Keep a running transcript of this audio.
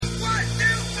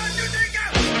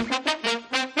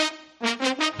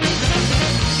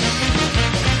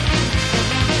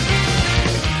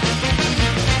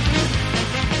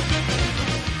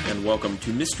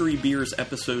Mystery Beers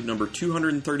episode number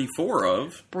 234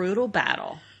 of Brutal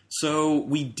Battle. So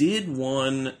we did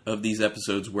one of these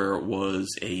episodes where it was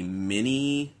a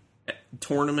mini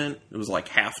tournament. It was like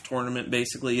half tournament,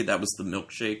 basically. That was the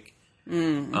milkshake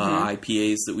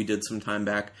IPAs that we did some time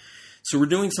back. So we're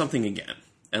doing something again.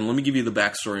 And let me give you the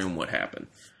backstory on what happened.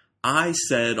 I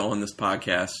said on this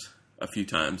podcast a few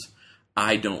times,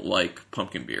 I don't like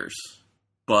pumpkin beers.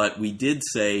 But we did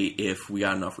say if we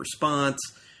got enough response,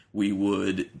 we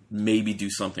would maybe do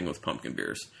something with pumpkin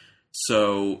beers.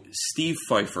 So Steve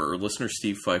Pfeiffer, listener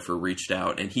Steve Pfeiffer, reached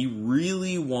out, and he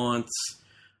really wants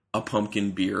a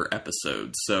pumpkin beer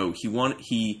episode. So I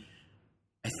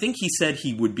think he said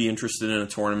he would be interested in a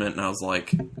tournament, and I was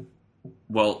like,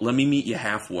 well, let me meet you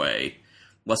halfway.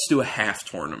 Let's do a half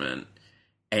tournament,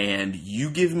 and you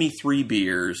give me 3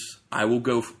 beers. I will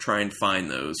go try and find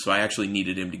those. So I actually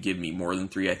needed him to give me more than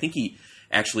 3. I think he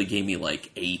actually gave me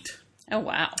like 8. Oh,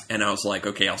 wow. And I was like,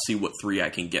 okay, I'll see what 3 I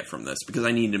can get from this. Because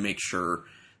I need to make sure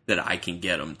that I can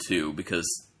get them, too. Because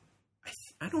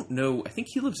I don't know. I think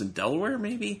he lives in Delaware,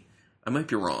 maybe? I might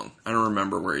be wrong. I don't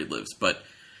remember where he lives. But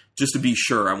just to be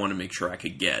sure, I want to make sure I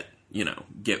could get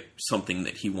something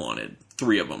that he wanted.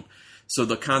 3 of them. So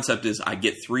the concept is I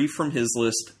get 3 from his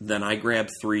list. Then I grab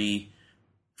 3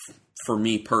 for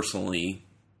me personally.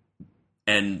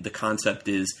 And the concept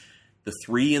is the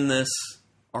 3 in this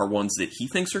are ones that he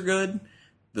thinks are good.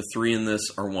 The 3 in this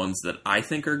are ones that I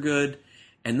think are good.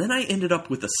 And then I ended up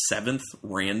with a 7th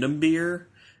random beer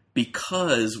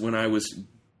because when I was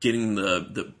getting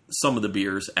some of the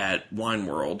beers at Wine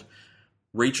World,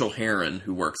 Rachel Heron,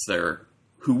 who works there,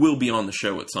 who will be on the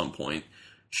show at some point,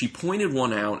 she pointed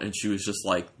one out and she was just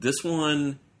like, this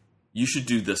one, you should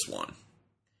do this one.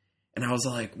 And I was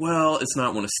like, well, it's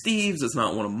not one of Steve's, it's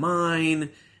not one of mine.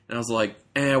 And I was like,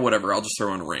 whatever, I'll just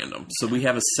throw in a random. So we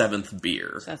have a 7th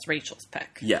beer. So that's Rachel's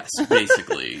pick. Yes,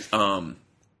 basically. And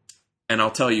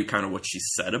I'll tell you kind of what she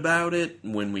said about it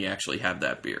when we actually have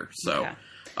that beer. So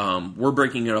we're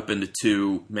breaking it up into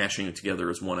 2, mashing it together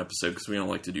as one episode because we don't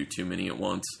like to do too many at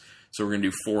once. So we're going to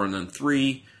do 4 and then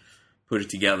 3, put it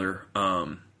together.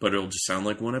 But it'll just sound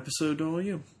like one episode to all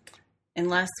you.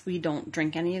 Unless we don't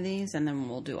drink any of these, and then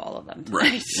we'll do all of them tonight.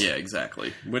 Right, yeah,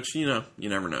 exactly. Which, you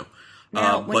never know.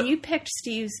 Now, when you picked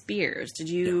Steve's beers, did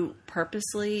you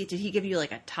purposely, did he give you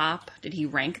like a top? Did he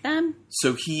rank them?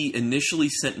 So he initially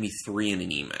sent me 3 in an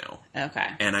email. Okay.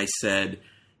 And I said,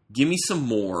 give me some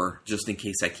more just in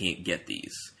case I can't get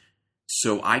these.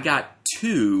 So I got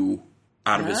 2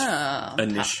 out of his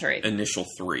initial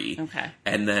 3. Okay.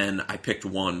 And then I picked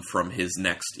 1 from his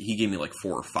next, he gave me like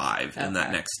 4 or 5 in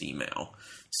that next email.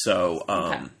 So,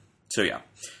 so yeah.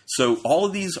 So all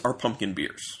of these are pumpkin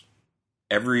beers.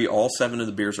 All 7 of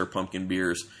the beers are pumpkin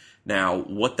beers. Now,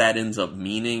 what that ends up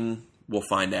meaning, we'll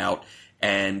find out.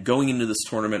 And going into this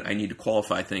tournament, I need to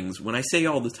qualify things. When I say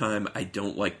all the time I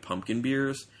don't like pumpkin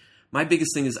beers, my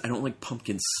biggest thing is I don't like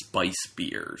pumpkin spice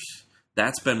beers.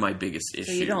 That's been my biggest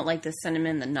issue. So you don't like the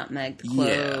cinnamon, the nutmeg, the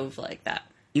clove, like that?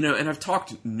 And I've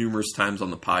talked numerous times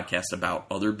on the podcast about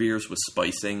other beers with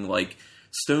spicing, like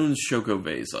Stone's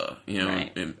Chocovesa,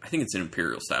 right. And I think it's an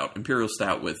Imperial Stout. Imperial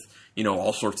Stout with,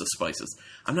 all sorts of spices.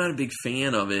 I'm not a big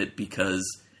fan of it because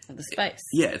of the spice.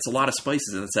 Yeah, it's a lot of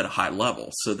spices and it's at a high level.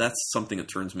 So that's something that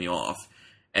turns me off.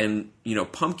 And,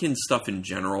 pumpkin stuff in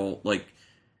general, like,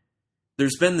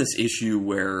 there's been this issue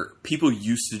where people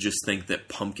used to just think that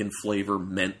pumpkin flavor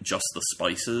meant just the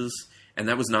spices. And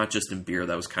that was not just in beer,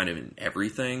 that was kind of in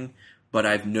everything. But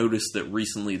I've noticed that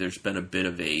recently there's been a bit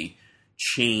of a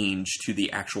change to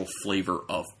the actual flavor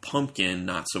of pumpkin,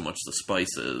 not so much the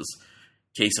spices.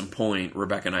 Case in point,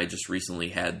 Rebecca and I just recently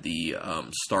had the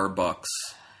Starbucks,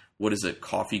 what is it,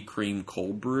 coffee cream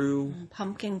cold brew?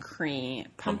 Pumpkin cream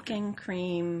cold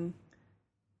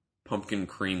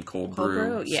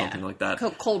brew, yeah. Something like that.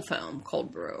 Cold foam,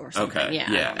 cold brew or something. Okay,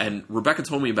 yeah. And Rebecca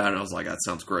told me about it, and I was like, that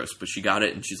sounds gross. But she got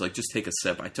it, and she's like, just take a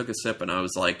sip. I took a sip, and I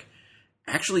was like,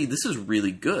 actually, this is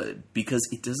really good, because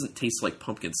it doesn't taste like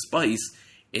pumpkin spice.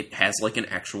 It has like an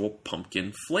actual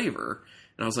pumpkin flavor.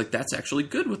 And I was like, that's actually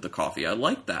good with the coffee. I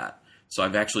like that. So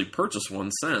I've actually purchased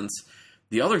one since.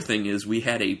 The other thing is we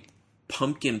had a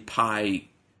pumpkin pie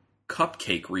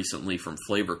cupcake recently from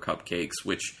Flavor Cupcakes,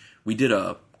 which we did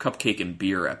a cupcake and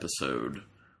beer episode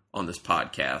on this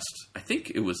podcast. I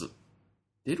think it was...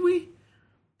 Did we?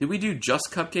 Did we do just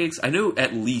cupcakes? I know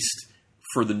at least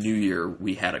for the new year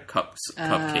we had a cupcakes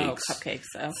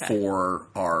for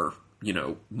our,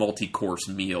 multi-course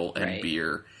meal and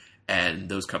beer. And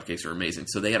those cupcakes are amazing.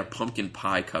 So they had a pumpkin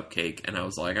pie cupcake, and I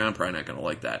was like, I'm probably not going to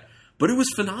like that. But it was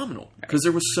phenomenal, because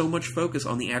there was so much focus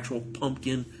on the actual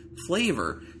pumpkin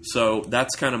flavor. So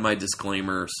that's kind of my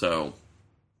disclaimer. So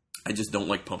I just don't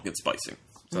like pumpkin spicing.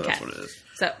 So that's what it is.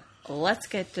 So let's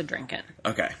get to drinking.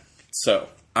 Okay. So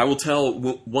I will tell,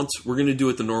 once we're going to do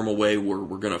it the normal way, where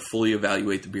we're going to fully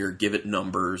evaluate the beer, give it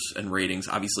numbers and ratings.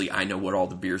 Obviously, I know what all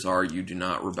the beers are. You do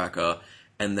not, Rebecca.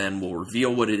 And then we'll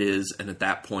reveal what it is. And at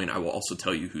that point, I will also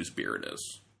tell you whose beer it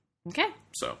is. Okay.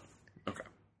 So, okay.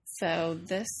 So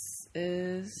this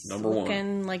is Number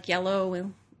looking one. like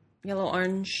yellow,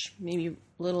 orange, maybe a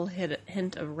little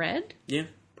hint of red. Yeah,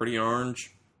 pretty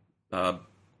orange.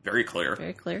 Very clear.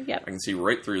 Very clear, yep. I can see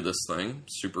right through this thing.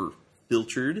 Super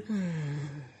filtered.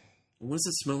 What does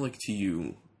it smell like to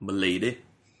you, milady? It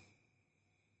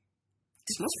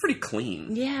smells pretty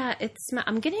clean. Yeah,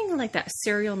 I'm getting like that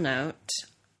cereal note.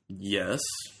 Yes.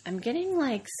 I'm getting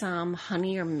like some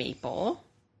honey or maple.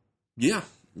 Yeah,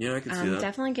 I can see I'm that.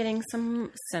 definitely getting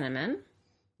some cinnamon.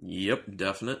 Yep,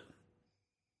 definite.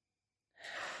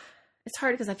 It's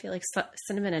hard because I feel like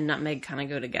cinnamon and nutmeg kind of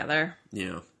go together.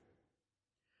 Yeah.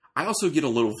 I also get a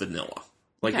little vanilla.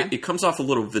 Like, Okay. it comes off a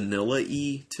little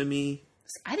vanilla-y to me.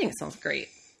 I think it smells great.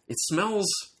 It smells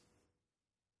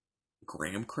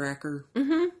graham cracker.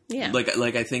 Mm-hmm. Yeah.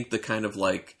 Like I think the kind of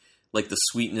like the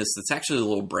sweetness that's actually a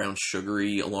little brown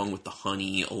sugary, along with the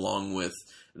honey, along with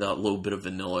that little bit of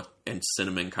vanilla and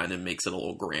cinnamon, kind of makes it a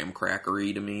little graham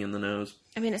crackery to me in the nose.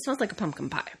 I mean, it smells like a pumpkin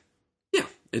pie. Yeah,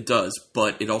 it does,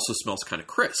 but it also smells kind of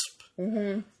crisp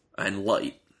and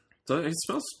light. So it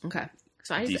smells Okay.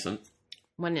 So I decent.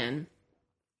 went in.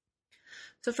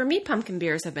 So for me, pumpkin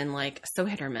beers have been like so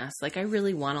hit or miss. Like I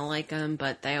really want to like them,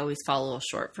 but they always fall a little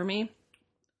short for me.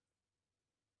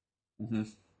 Mm-hmm.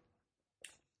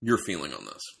 Your feeling on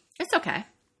this? It's okay.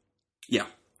 Yeah,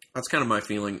 that's kind of my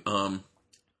feeling.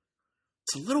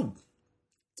 It's a little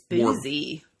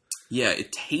Boozy. Yeah,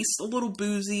 it tastes a little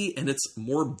boozy, and it's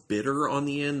more bitter on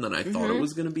the end than I thought it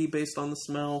was going to be based on the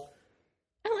smell.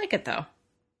 I like it though.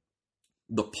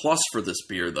 The plus for this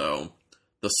beer, though,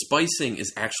 the spicing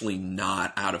is actually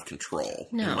not out of control,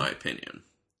 in my opinion.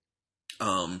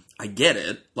 I get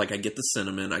it. Like, I get the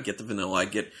cinnamon, I get the vanilla, I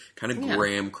get kind of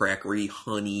graham crackery,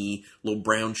 honey, little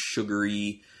brown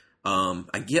sugary.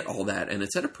 I get all that, and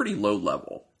it's at a pretty low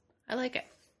level. I like it.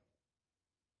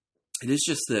 It is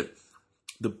just that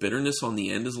the bitterness on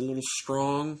the end is a little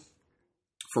strong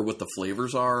for what the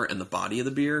flavors are and the body of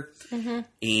the beer. Mm-hmm.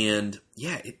 And,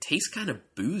 yeah, it tastes kind of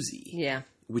boozy. Yeah.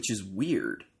 Which is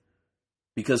weird.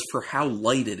 Because for how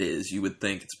light it is, you would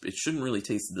think it shouldn't really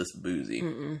taste this boozy.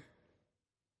 Mm-mm.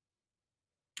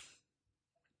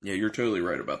 Yeah, you're totally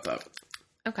right about that.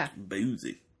 Okay.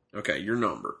 Boozy. Okay, your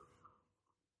number.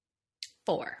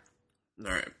 4.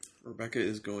 All right. Rebecca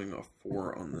is going off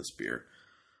 4 on this beer.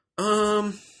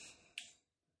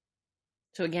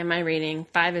 So again, my rating,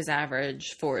 5 is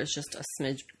average, 4 is just a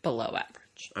smidge below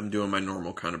average. I'm doing my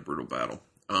normal kind of brutal battle.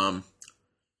 That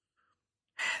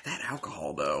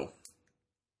alcohol, though,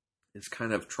 is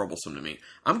kind of troublesome to me.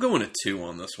 I'm going a 2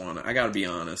 on this one. I got to be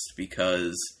honest,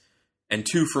 because... And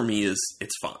 2 for me is,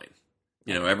 it's fine.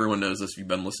 You know, everyone knows this if you've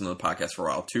been listening to the podcast for a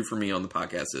while. 2 for me on the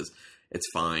podcast is, it's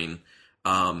fine.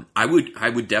 I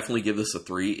would definitely give this a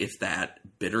 3 if that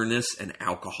bitterness and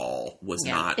alcohol was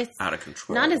not out of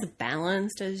control. Not as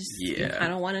balanced as you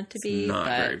kind of want it to be. Not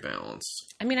very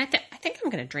balanced. I mean, I think I'm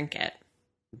going to drink it.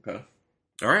 Okay.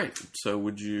 All right. So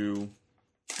would you...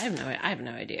 I have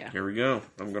no idea. Here we go.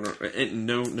 I'm going to...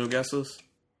 No guesses?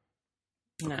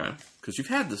 No. Okay. Because you've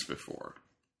had this before.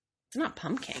 It's not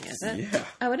pumpkin, is it? Yeah.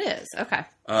 Oh, it is. Okay.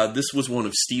 This was one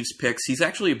of Steve's picks. He's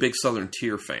actually a big Southern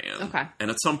Tier fan. Okay.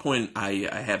 And at some point, I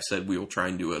have said we will try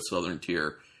and do a Southern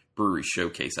Tier brewery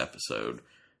showcase episode.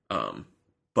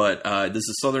 But this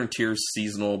is Southern Tier's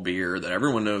seasonal beer that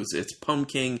everyone knows. It's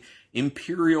pumpkin,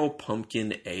 Imperial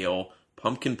Pumpkin Ale,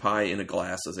 pumpkin pie in a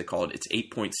glass, as they call it. It's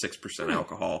 8.6%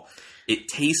 alcohol. It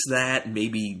tastes that,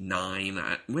 maybe 9.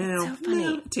 Well, so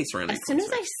funny. It tastes around 8.6. As soon as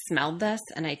I smelled this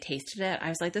and I tasted it, I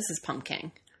was like, this is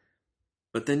pumpkin.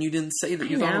 But then you didn't say that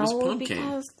you thought it was pumpkin.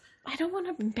 Because I don't want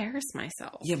to embarrass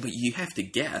myself. Yeah, but you have to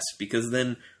guess, because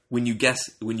then when you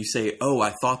say, oh,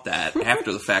 I thought that,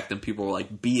 after the fact, then people are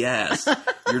like, BS.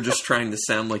 You're just trying to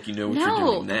sound like you know what you're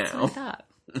doing now. That's what I thought.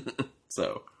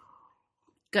 So.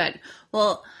 Good.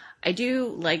 Well, I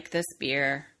do like this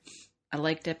beer. I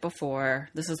liked it before.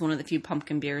 This is one of the few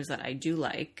pumpkin beers that I do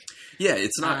like. Yeah,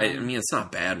 it's not, I mean, it's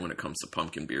not bad when it comes to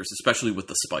pumpkin beers, especially with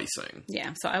the spicing.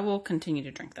 Yeah, so I will continue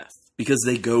to drink this. Because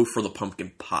they go for the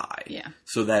pumpkin pie. Yeah.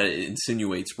 So that it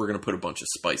insinuates we're going to put a bunch of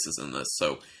spices in this.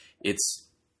 So it's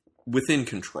within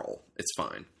control. It's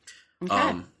fine.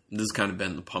 Okay. This has kind of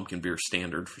been the pumpkin beer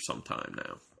standard for some time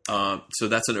now. So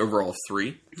that's an overall of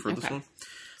 3 for this one.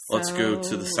 Let's go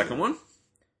to the second one.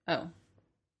 Oh.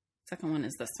 Second one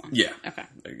is this one. Yeah. Okay.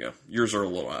 There you go. Yours are a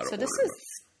little out of So order. this is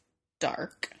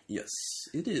dark. Yes,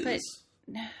 it is.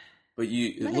 But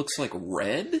It looks like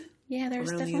red. yeah, there's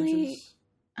around the definitely,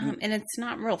 edges. and it's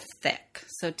not real thick.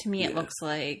 So to me, it Yeah. looks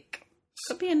like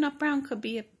could be a nut brown, could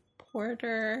be a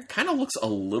porter. Kind of looks a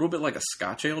little bit like a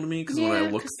Scotch ale to me because when I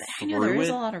look 'cause I know there through is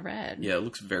it, a lot of red. yeah, it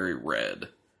looks very red.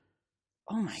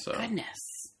 Oh my So.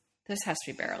 goodness, this has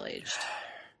to be barrel aged.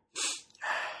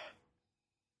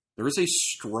 There is a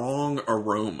strong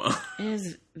aroma. It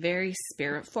is very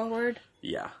spirit forward.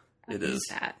 Yeah, it What is.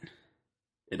 that?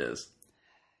 It is.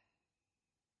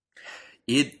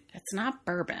 It's not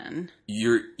bourbon.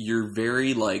 You're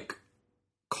very like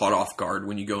caught off guard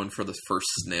when you go in for the first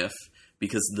sniff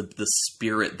because the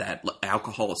spirit, that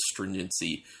alcohol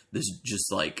astringency, this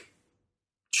just like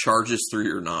charges through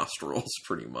your nostrils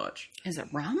pretty much. Is it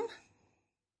rum?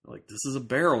 Like, this is a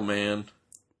barrel, man.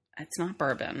 It's not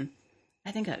bourbon.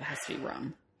 I think it has to be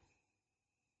rum.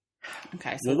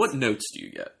 Okay. So Well, what notes do you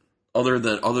get other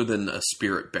than a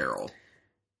spirit barrel?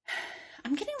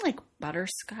 I'm getting like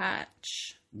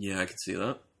butterscotch, Yeah, I can see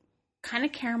that. kind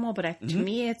of caramel, but to Mhm.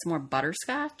 me, it's more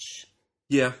butterscotch.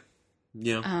 Yeah.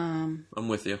 Um, I'm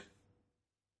with you.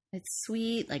 it's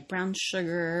sweet, like brown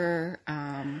sugar.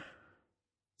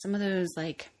 Some of those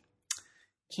like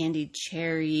candied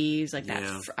cherries, like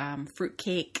Yeah. that fruit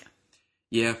cake.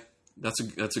 Yeah, that's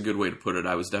a good way to put it.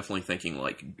 I was definitely thinking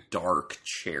like dark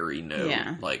cherry note.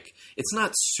 Yeah. Like, it's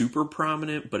not super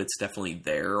prominent, but it's definitely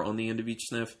there on the end of each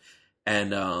sniff.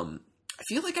 And I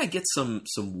feel like I get some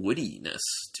woodiness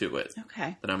to it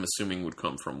Okay. that I'm assuming would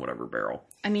come from whatever barrel.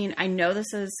 I mean, I know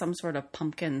this is some sort of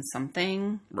pumpkin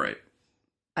something, Right.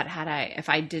 but if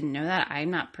I didn't know that,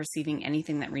 I'm not perceiving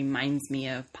anything that reminds me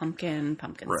of pumpkin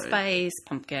Right. spice,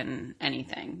 pumpkin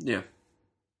anything. Yeah.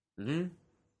 Hmm.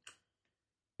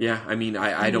 Yeah, I mean,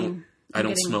 I don't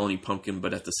getting- smell any pumpkin,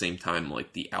 but at the same time,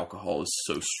 like, the alcohol is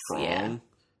so strong Yeah.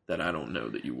 that I don't know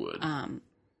that you would.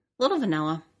 Little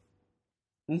vanilla.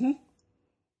 Mm-hmm.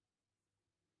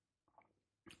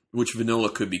 Which vanilla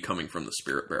could be coming from the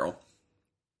spirit barrel.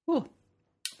 Ooh.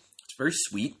 It's very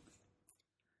sweet.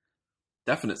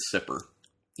 Definite sipper.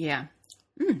 Yeah.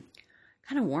 Kind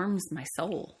of warms my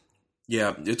soul.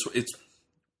 Yeah, it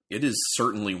is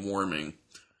certainly warming.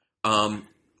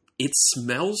 It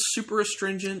smells super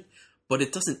astringent, but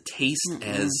it doesn't taste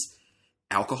as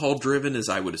alcohol driven as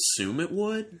I would assume it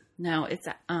would. No, it's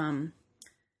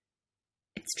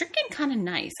drinking kind of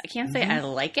nice. I can't say I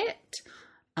like it,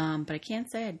 but I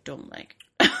can't say I don't like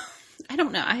it. I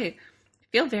don't know. I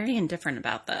feel very indifferent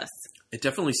about this. It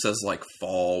definitely says like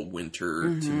fall,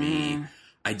 winter to me.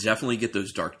 I definitely get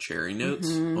those dark cherry notes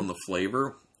on the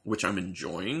flavor, which I'm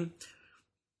enjoying.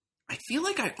 I feel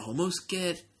like I almost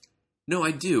get... No,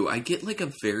 I do. I get like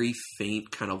a very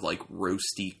faint kind of like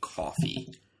roasty coffee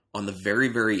on the very,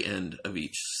 very end of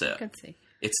each sip. I could see.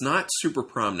 It's not super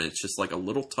prominent. It's just like a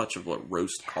little touch of like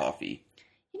roast coffee.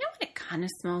 You know what it kind of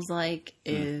smells like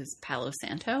is Palo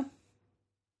Santo.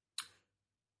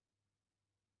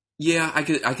 Yeah, I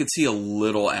could see a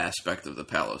little aspect of the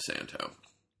Palo Santo.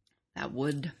 That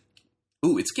would.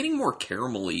 Ooh, it's getting more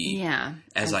caramelly Yeah.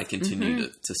 as I continue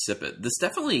to sip it. This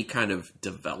definitely kind of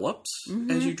develops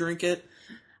as you drink it.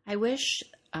 I wish,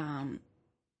 I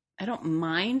don't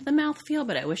mind the mouthfeel,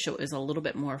 but I wish it was a little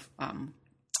bit more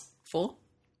full.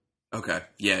 Okay.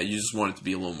 Yeah, you just want it to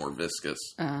be a little more viscous.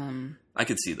 I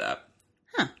could see that.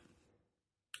 Huh.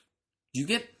 Do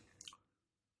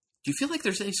you feel like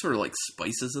there's any sort of like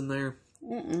spices in there?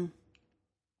 Mm-mm.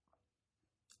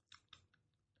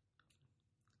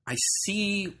 I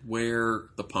see where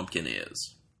the pumpkin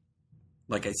is.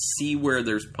 Like, I see where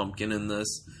there's pumpkin in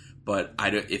this, but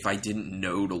if I didn't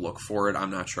know to look for it,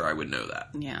 I'm not sure I would know that.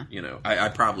 Yeah. You know, I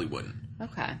probably wouldn't.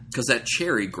 Okay. Because that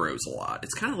cherry grows a lot.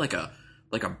 It's kind of like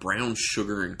a brown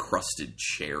sugar encrusted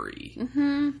cherry.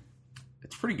 Mm-hmm.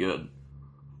 It's pretty good.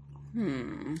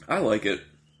 I like it.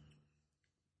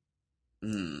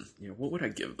 Yeah, what would I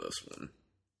give this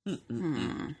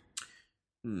one?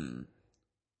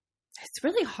 It's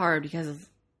really hard because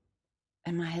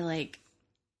am I like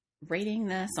rating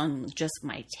this on just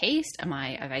my taste? Am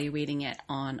I evaluating it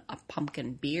on a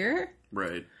pumpkin beer?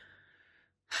 Right.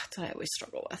 That's what I always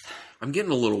struggle with. I'm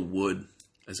getting a little wood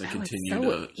as I continue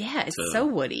to... Yeah, it's so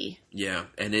woody. Yeah,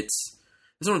 and that's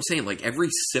what I'm saying. Like, every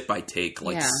sip I take,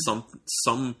 like,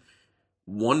 some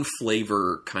one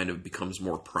flavor kind of becomes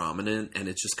more prominent, and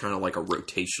it's just kind of like a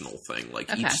rotational thing.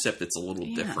 Like, each sip, it's a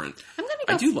little different.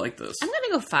 I do like this. I'm going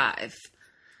to go 5.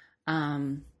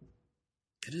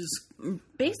 It is...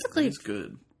 Basically, it's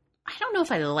good. I don't know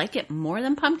if I like it more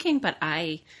than pumpkin, but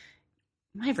my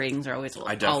ratings are always I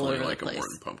all over definitely like the it place. more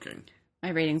than pumpkin. My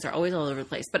ratings are always all over the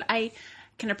place, but I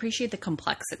can appreciate the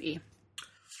complexity.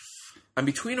 I'm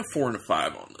between a 4 and a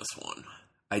 5 on this one.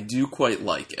 I do quite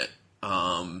like it.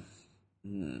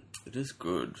 It is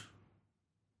good.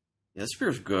 Yeah, this beer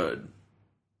is good.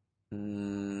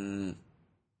 I'm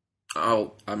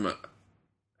gonna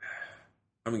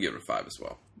give it a 5 as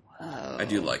well. Whoa. I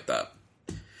do like that.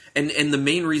 And the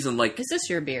main reason, like... Is this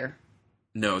your beer?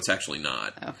 No, it's actually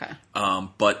not. Okay.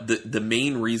 But the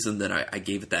main reason that I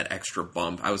gave it that extra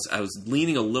bump, I was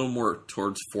leaning a little more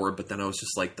towards 4, but then I was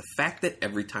just like, the fact that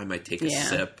every time I take a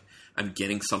sip, I'm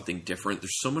getting something different.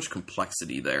 There's so much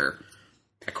complexity there.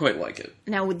 I quite like it.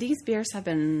 Now, would these beers have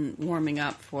been warming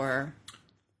up for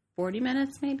 40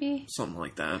 minutes, maybe? Something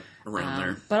like that, around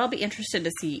there. But I'll be interested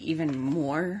to see even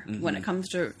more when it comes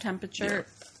to temperature,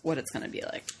 what it's going to be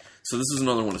like. So this is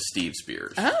another one of Steve's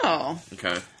beers. Oh.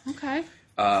 Okay. Okay.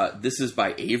 This is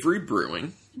by Avery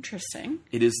Brewing. Interesting.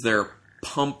 It is their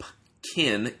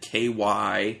Pumpkin,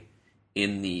 KY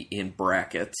in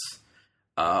brackets.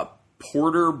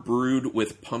 Porter brewed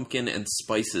with pumpkin and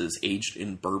spices aged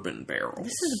in bourbon barrels.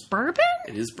 This is bourbon?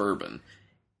 It is bourbon.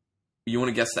 You want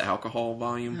to guess the alcohol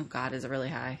volume? Oh, God, is it really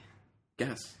high?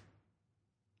 Guess.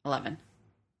 11.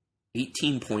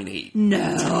 18.8.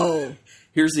 No.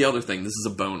 Here's the other thing. This is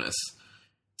a bonus.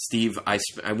 Steve, I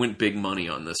went big money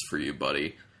on this for you,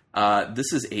 buddy.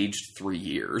 This is aged 3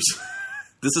 years.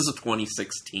 This is a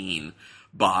 2016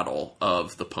 bottle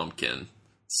of the pumpkin.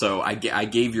 So I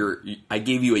gave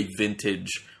you a vintage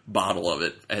bottle of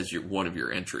it as one of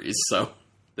your entries. So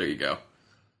there you go.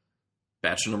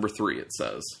 Batch number 3, it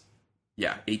says.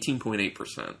 Yeah,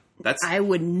 18.8%. I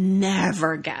would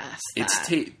never guess that.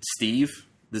 Steve,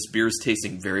 this beer is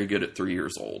tasting very good at 3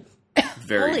 years old.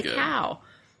 Very Holy good. Cow.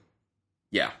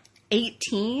 Yeah.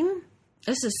 18?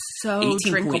 This is so 18.8.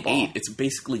 drinkable. It's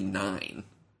basically 9.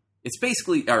 It's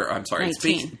basically, I'm sorry,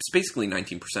 19. it's basically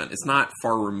 19%. It's not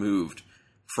far removed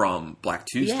from Black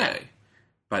Tuesday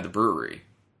by the brewery.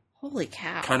 Holy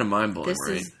cow. Kind of mind-blowing, This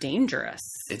right? is dangerous.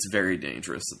 It's very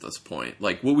dangerous at this point.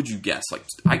 Like, what would you guess? Like,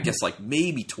 I guess like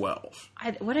maybe 12.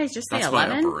 What did I just say, That's 11?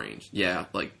 my upper range. Yeah,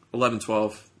 like 11,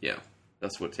 12. Yeah,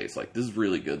 that's what it tastes like. This is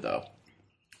really good, though.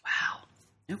 Wow.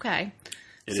 Okay.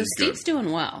 It so is Steve's good.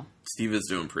 doing well. Steve is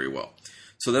doing pretty well.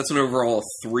 So that's an overall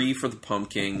 3 for the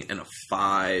pumpkin and a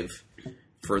 5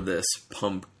 for this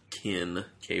pumpkin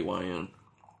KYN.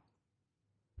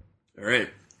 All right.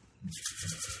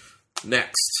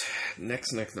 Next. It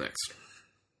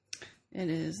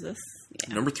is this.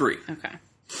 Yeah. Number 3. Okay.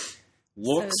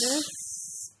 Looks. So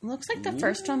this looks like the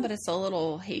first one, but it's a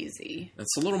little hazy.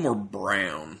 It's a little more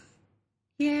brown.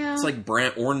 Yeah. It's like brown,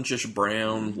 orangish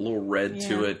brown, a little red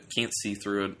to Yeah. it. Can't see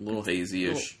through it. A little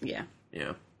hazy-ish. Yeah.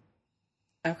 Yeah.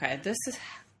 Okay. This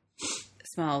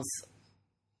smells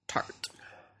tart.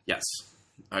 Yes,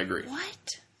 I agree.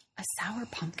 What? A sour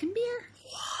pumpkin beer?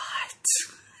 What?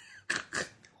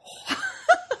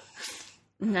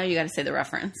 Now you got to say the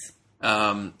reference.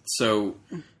 So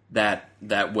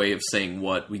that way of saying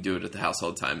what, we do it at the house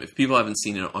all the time. If people haven't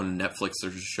seen it on Netflix,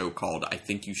 there's a show called I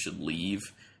Think You Should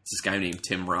Leave. It's this guy named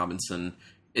Tim Robinson.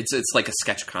 It's like a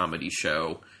sketch comedy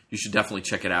show. You should definitely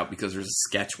check it out because there's a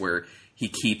sketch where he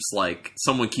keeps like,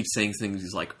 someone keeps saying things.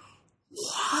 He's like,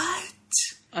 what?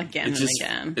 Again and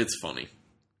again. It's funny.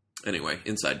 Anyway,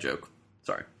 inside joke.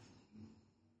 Sorry.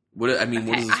 What does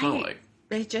it smell like?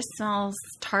 It just smells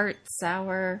tart,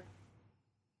 sour.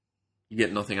 You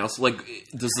get nothing else? Like,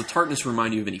 does the tartness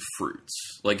remind you of any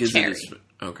fruits? Like, is Cherry. it...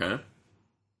 Okay.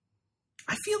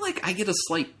 I feel like I get a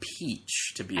slight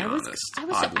peach, to be honest. I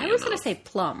was going to say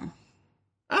plum.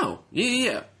 Oh,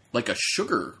 yeah. Like a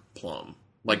sugar plum.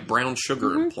 Like brown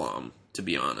sugar and plum, to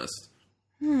be honest.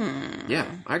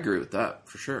 Yeah, I agree with that,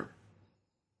 for sure.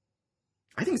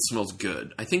 I think it smells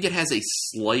good. I think it has a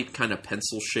slight kind of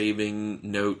pencil shaving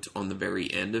note on the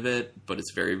very end of it, but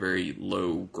it's very, very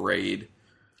low grade.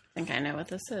 I think I know what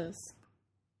this is.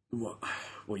 Well,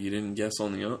 you didn't guess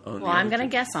on the... Well, I'm going to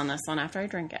guess on this one after I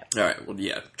drink it. All right, well,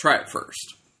 yeah. Try it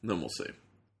first. Then we'll see.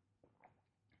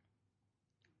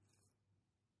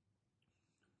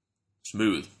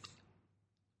 Smooth.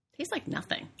 Tastes like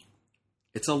nothing.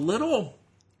 It's a little...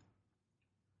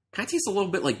 Kind of tastes a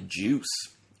little bit like juice,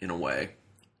 in a way.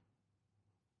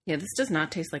 Yeah, this does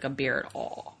not taste like a beer at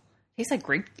all. It tastes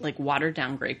like watered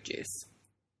down grape juice.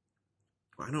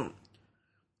 I don't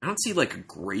see like a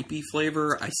grapey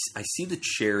flavor. I see the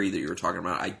cherry that you were talking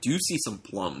about. I do see some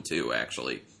plum too,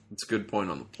 actually. It's a good point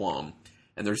on the plum.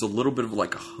 And there's a little bit of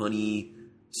like a honey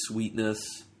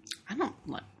sweetness. I don't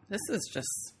like this. Is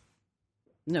just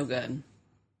no good.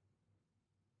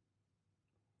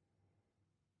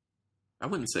 I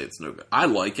wouldn't say it's no good. I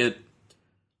like it.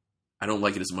 I don't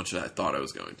like it as much as I thought I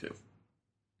was going to.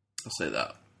 I'll say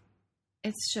that.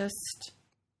 It's just,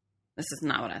 this is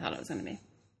not what I thought it was going to be.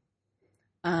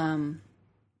 I'm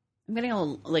getting a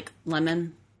like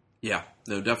lemon. Yeah,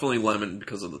 no, definitely lemon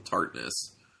because of the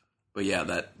tartness. But yeah,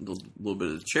 that little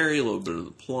bit of the cherry, a little bit of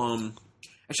the plum.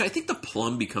 Actually, I think the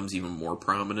plum becomes even more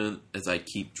prominent as I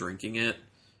keep drinking it.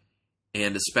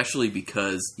 And especially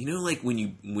because, you know, like when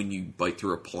you bite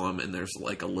through a plum and there's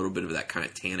like a little bit of that kind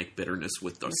of tannic bitterness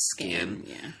with the skin.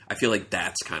 Yeah. I feel like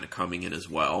that's kind of coming in as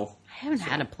well. I haven't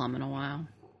had a plum in a while.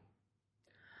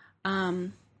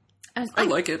 I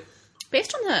like it.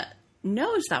 Based on the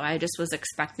nose, though, I just was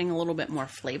expecting a little bit more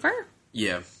flavor.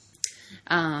 Yeah.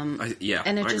 And it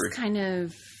just agree. kind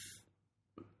of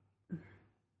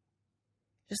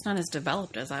just not as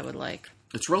developed as I would like.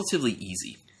 It's relatively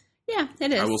easy. Yeah,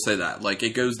 it is. I will say that. Like,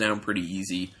 it goes down pretty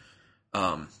easy.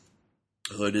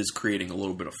 It is creating a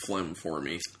little bit of phlegm for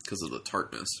me because of the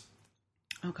tartness.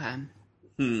 Okay. I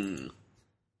mean,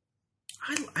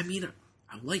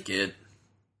 I like it.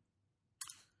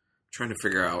 I'm trying to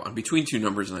figure out. I'm between two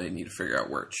numbers and I need to figure out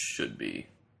where it should be.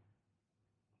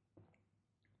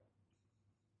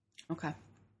 Okay.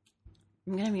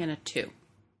 I'm going to be in a 2.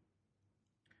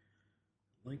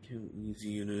 I like how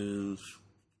easy it is.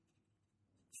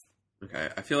 Okay,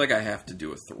 I feel like I have to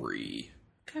do a 3.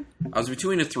 Okay. I was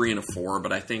between a 3 and a 4,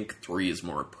 but I think 3 is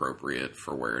more appropriate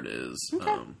for where it is.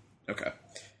 Okay. Okay.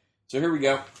 So here we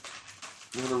go.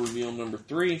 I'm going to reveal number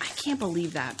 3. I can't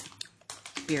believe that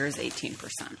beer is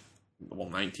 18%. Well,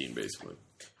 19, basically.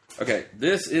 Okay,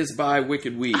 this is by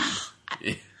Wicked Weed.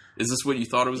 Is this what you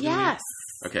thought it was going to be? Yes.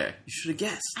 Okay, you should have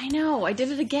guessed. I know. I did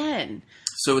it again.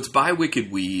 So it's by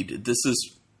Wicked Weed. This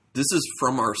is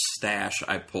from our stash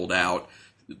I pulled out.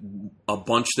 A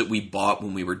bunch that we bought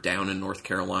when we were down in North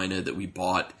Carolina that we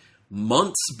bought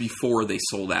months before they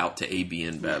sold out to AB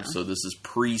InBev. Yeah. So this is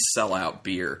pre-sellout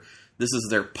beer. This is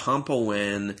their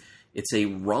Pompoen. It's a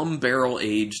rum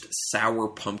barrel-aged sour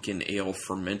pumpkin ale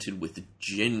fermented with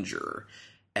ginger.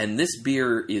 And this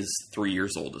beer is 3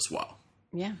 years old as well.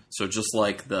 Yeah. So just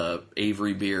like the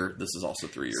Avery beer, this is also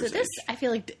 3 years So this, aged. I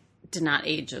feel like, did not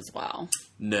age as well.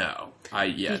 No.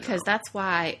 Because that's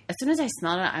why, as soon as I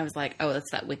smelled it, I was like, oh,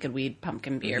 that's that Wicked Weed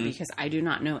pumpkin beer. Mm-hmm. Because I do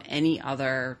not know any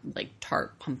other, like,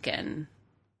 tart pumpkin.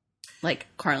 Like,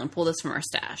 Carlin, pull this from our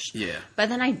stash. Yeah. But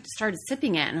then I started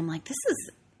sipping it, and I'm like, this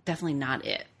is definitely not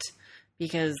it.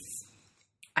 Because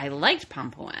I liked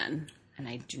Pompoen, and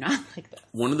I do not like this.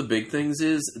 One of the big things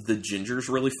is the ginger's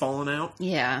really fallen out.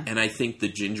 Yeah. And I think the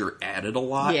ginger added a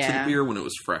lot to Yeah. the beer when it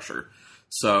was fresher.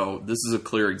 So this is a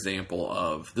clear example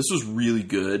of, this was really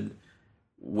good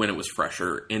when it was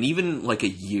fresher. And even like a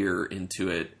year into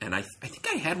it, and I think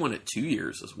I had one at 2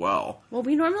 years as well. Well,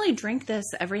 we normally drink this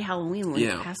every Halloween when we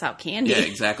pass out candy. Yeah,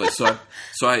 exactly. So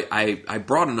I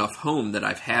brought enough home that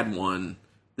I've had one.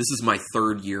 This is my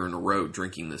 3rd year in a row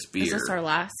drinking this beer. Is this our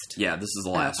last? Yeah, this is the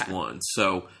last Okay. one.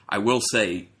 So I will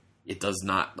say it does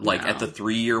not, like, No. at the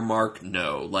 3-year mark,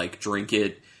 no. Like, drink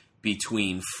it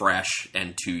between fresh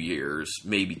and 2 years,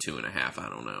 maybe 2.5, I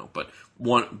don't know. But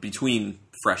between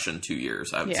fresh and 2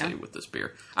 years, I would say, with this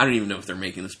beer. I don't even know if they're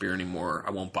making this beer anymore.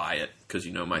 I won't buy it, because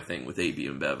you know my thing with AB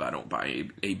InBev. I don't buy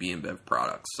AB InBev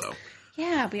products, so.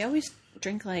 Yeah, we always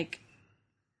drink, like,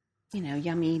 you know,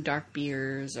 yummy dark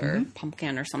beers or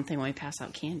pumpkin or something when we pass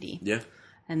out candy. Yeah.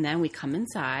 And then we come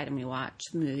inside and we watch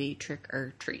the movie Trick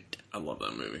or Treat. I love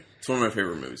that movie. It's one of my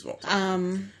favorite movies of all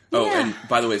time. Oh, yeah. and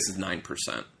by the way, this is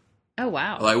 9%. Oh,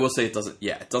 wow. Well, I will say it doesn't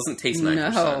taste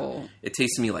 9%. No. It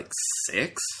tastes to me like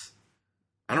 6.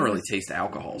 I don't really taste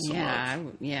alcohol so much.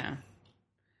 Yeah.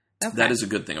 Okay. That is a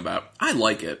good thing about it. I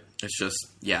like it. It's just,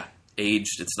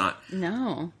 aged. It's not.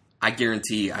 No. I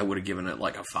guarantee I would have given it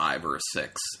like a 5 or a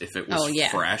 6 if it was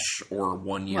fresh or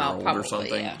 1 year old probably, or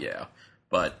something. Yeah.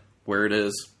 But where it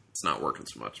is, it's not working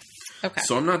so much. Okay.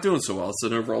 So I'm not doing so well. It's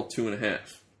an overall 2.5.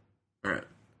 All right.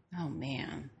 Oh,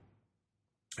 man.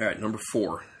 All right, number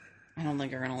 4. I don't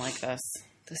think you're going to like this.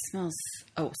 This smells...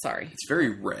 Oh, sorry. It's very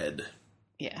red.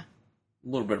 Yeah. A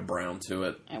little bit of brown to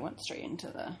it. I went straight into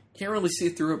the... Can't really see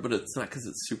through it, but it's not because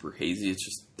it's super hazy. It's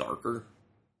just darker.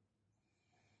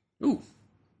 Ooh.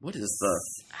 What is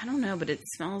the... I don't know, but it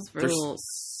smells real...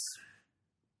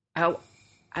 Oh,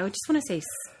 I would just want to say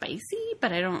spicy,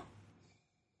 but I don't...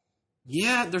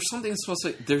 Yeah, there's something that's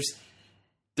supposed to...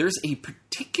 There's a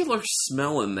particular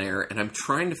smell in there, and I'm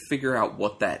trying to figure out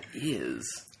what that is.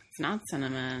 It's not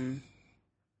cinnamon.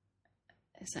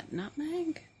 Is that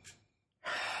nutmeg?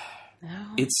 No.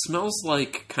 It smells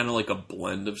like kind of like a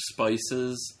blend of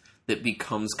spices that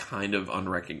becomes kind of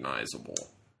unrecognizable.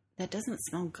 That doesn't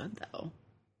smell good, though.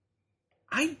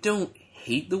 I don't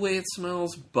hate the way it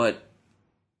smells, but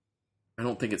I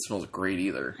don't think it smells great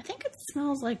either. I think it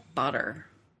smells like butter.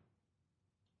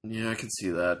 Yeah, I can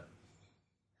see that.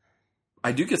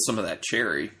 I do get some of that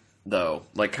cherry, though.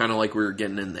 Like, kind of like we were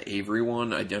getting in the Avery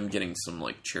one. I am getting some,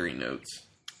 like, cherry notes.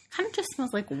 Kind of just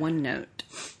smells like one note.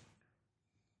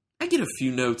 I get a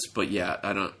few notes, but yeah,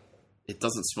 it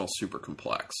doesn't smell super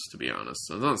complex, to be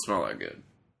honest. It doesn't smell that good.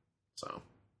 So.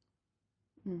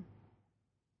 All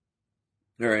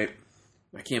right.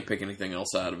 I can't pick anything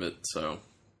else out of it, so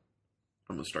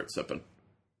I'm going to start sipping.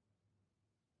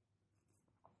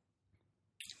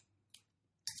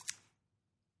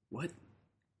 What?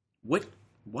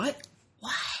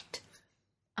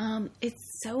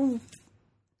 It's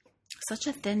such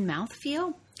a thin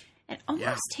mouthfeel. It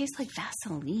almost tastes like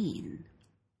Vaseline.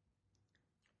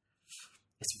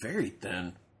 It's very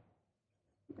thin.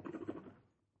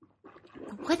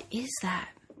 What is that?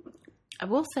 I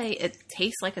will say it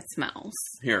tastes like it smells.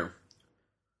 Here.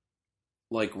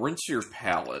 Like, rinse your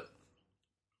palate.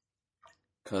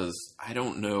 Because I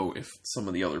don't know if some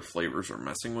of the other flavors are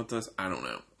messing with this. I don't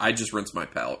know. I just rinsed my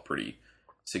palate pretty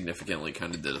significantly.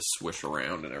 Kind of did a swish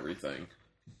around and everything.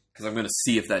 Because I'm going to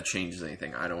see if that changes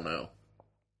anything. I don't know.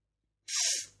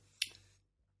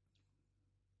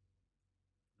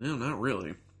 No, not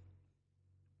really.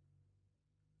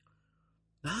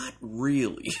 Not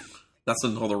really. That's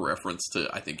another reference to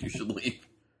I Think You Should Leave.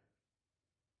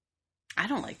 I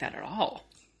don't like that at all.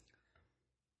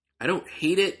 I don't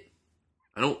hate it.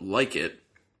 I don't like it.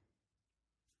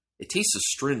 It tastes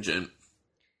astringent.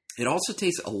 It also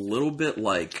tastes a little bit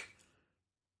like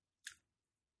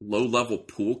low-level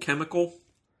pool chemical.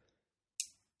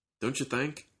 Don't you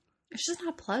think? It's just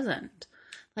not pleasant.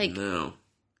 Like, no.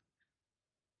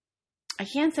 I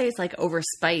can't say it's like over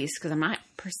spice because I'm not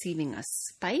perceiving a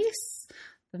spice.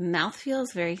 The mouthfeel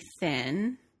is very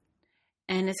thin.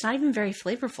 And it's not even very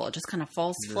flavorful. It just kind of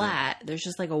falls flat. There's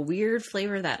just like a weird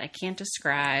flavor that I can't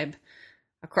describe.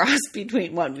 A cross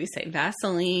between what we say,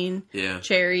 Vaseline,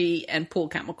 cherry, and pool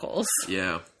chemicals.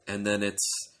 Yeah. And then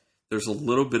there's a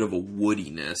little bit of a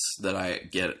woodiness that I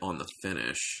get on the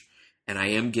finish. And I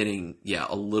am getting,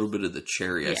 a little bit of the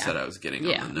cherry I said I was getting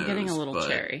on the nose. Yeah, I'm getting a little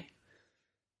cherry.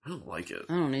 I don't like it.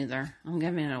 I don't either. I'm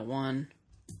giving it a 1.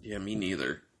 Yeah, me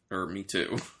neither. Or me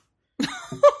too.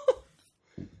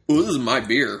 Well, this is my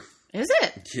beer. Is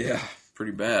it? Yeah,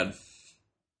 pretty bad.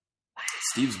 Wow.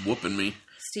 Steve's whooping me.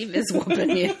 Steve is whooping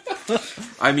you.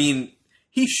 I mean,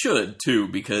 he should too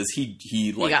because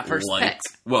he got first pick.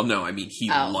 Well, no, I mean he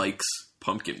likes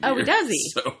pumpkin beer. Oh, does he?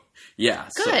 So yeah,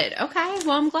 good. Okay,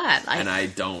 well I'm glad. And I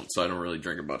don't, so I don't really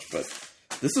drink it much. But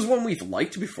this is one we've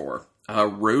liked before.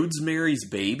 Rosemary's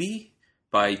Baby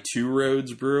by Two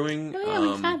Roads Brewing. Oh yeah,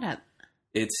 we've had that.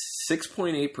 It's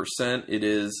 6.8%. It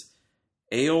is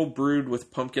ale brewed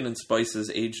with pumpkin and spices,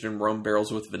 aged in rum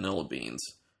barrels with vanilla beans.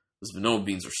 Those vanilla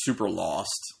beans are super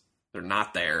lost. They're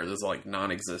not there. They're like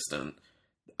non-existent.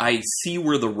 I see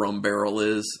where the rum barrel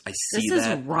is. I see that. This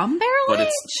is rum barrel but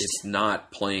aged? it's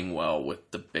not playing well with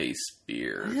the base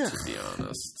beer, to be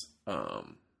honest.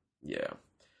 Yeah.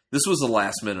 This was a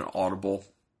last minute audible.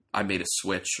 I made a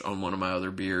switch on one of my other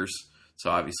beers,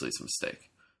 so obviously it's a mistake.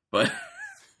 But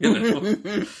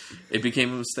it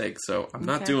became a mistake, so I'm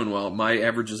not doing well. My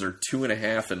averages are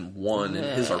 2.5 and 1,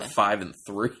 and his are 5 and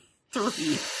 3.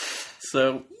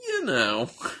 So, yeah.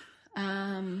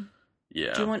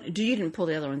 You didn't pull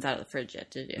the other ones out of the fridge yet,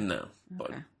 did you? No.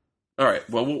 But all right.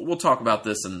 Well, we'll talk about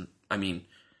this, and I mean,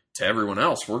 to everyone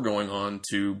else, we're going on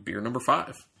to beer number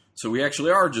 5. So we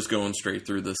actually are just going straight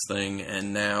through this thing,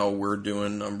 and now we're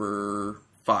doing number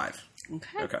 5.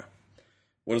 Okay.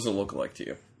 What does it look like to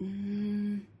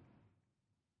you?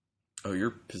 Oh, your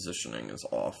positioning is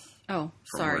off. Oh,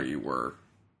 from where you were.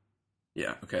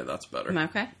 Yeah, okay, that's better. Am I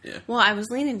okay? Yeah. Well, I was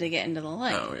leaning to get into the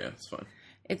light. Oh, yeah, it's fine.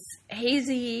 It's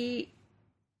hazy.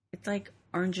 It's like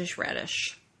orangish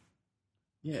reddish.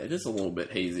 Yeah, it is a little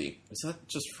bit hazy. Is that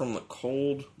just from the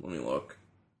cold? Let me look.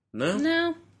 No?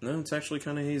 No, it's actually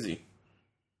kind of hazy.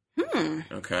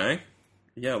 Okay.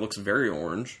 Yeah, it looks very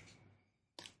orange.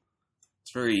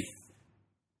 It's very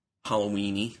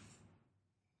Halloween-y.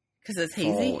 Because it's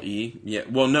hazy? Fall-y. Yeah,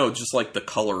 well, no, just like the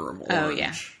color of orange. Oh,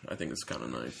 yeah. I think it's kind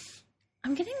of nice.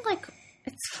 I'm getting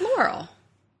it's floral.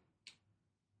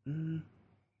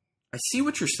 I see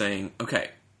what you're saying. Okay.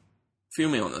 Feel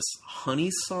me on this.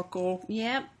 Honeysuckle?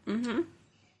 Yep. Mm-hmm.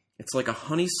 It's like a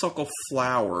honeysuckle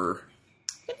flower.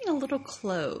 I'm getting a little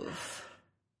clove.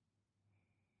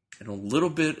 And a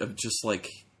little bit of just like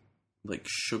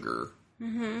sugar.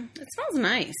 Mm-hmm. It smells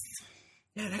nice.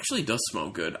 Yeah, it actually does smell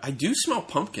good. I do smell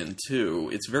pumpkin, too.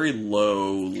 It's very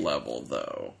low level,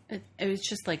 though. It was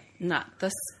just not the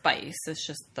spice. It's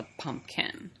just the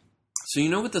pumpkin. So you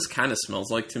know what this kind of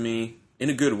smells like to me? In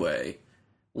a good way.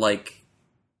 Like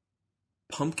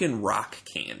pumpkin rock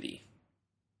candy.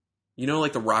 You know,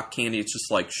 like the rock candy, it's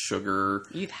just like sugar.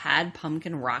 You've had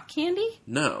pumpkin rock candy?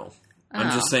 No.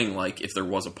 I'm just saying, like, if there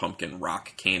was a pumpkin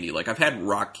rock candy. Like, I've had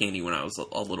rock candy when I was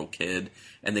a little kid,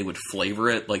 and they would flavor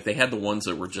it. Like, they had the ones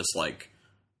that were just, like,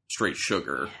 straight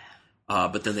sugar.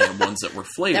 But then they had ones that were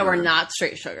flavored. That were not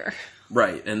straight sugar.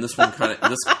 Right. And this one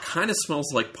kind of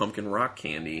smells like pumpkin rock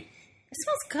candy. It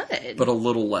smells good. But a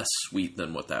little less sweet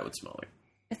than what that would smell like.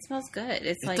 It smells good.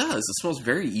 It does. It smells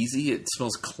very easy. It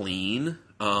smells clean.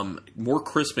 More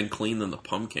crisp and clean than the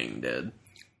pumpkin did.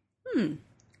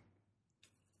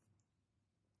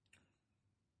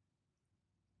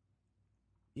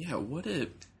 Yeah, what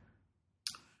it...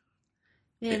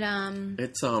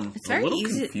 It's a very little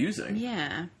easy, confusing.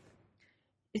 Yeah.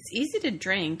 It's easy to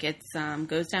drink. It's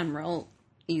goes down real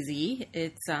easy.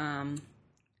 It's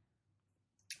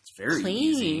very clean,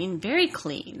 easy. Very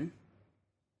clean.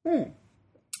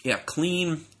 Yeah,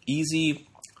 clean, easy.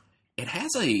 It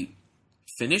has a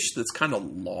finish that's kind of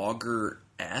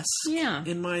lager-esque,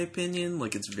 in my opinion.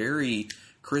 Like, it's very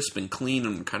crisp and clean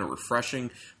and kind of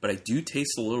refreshing, but I do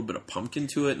taste a little bit of pumpkin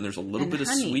to it, and there's a little bit of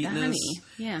sweetness.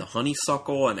 The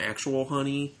honeysuckle and actual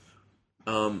honey.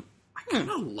 I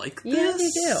kind of like this. Yeah,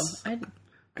 you do. I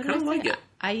kind of like it.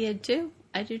 I did too.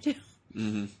 I do too.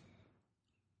 Mm-hmm.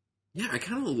 Yeah, I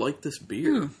kind of like this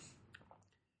beer.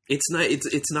 It's not.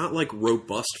 It's not like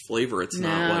robust flavor. It's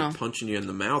not like punching you in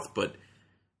the mouth, but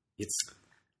it's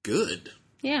good.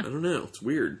 Yeah. I don't know. It's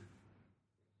weird.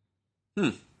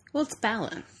 Well, it's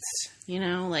balanced. You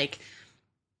know, like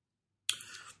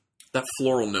that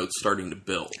floral note's starting to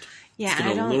build. Yeah, it's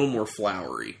getting a little more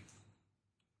flowery.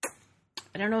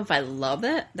 I don't know if I love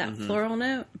that floral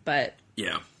note, but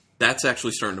yeah, that's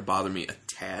actually starting to bother me a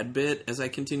tad bit as I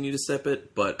continue to sip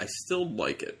it, but I still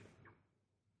like it.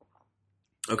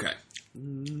 Okay.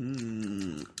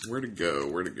 Where to go?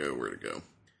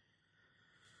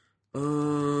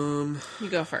 You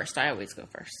go first. I always go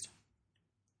first.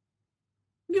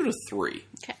 Give it a 3.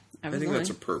 Okay. I think that's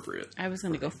appropriate. I was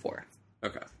going to go 4.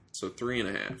 Okay. So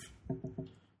 3.5.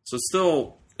 So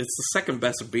still, it's the second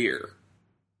best beer,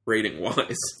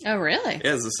 rating-wise. Oh, really?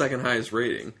 Yeah, it's the second highest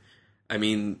rating. I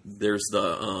mean, there's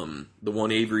the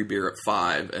one Avery beer at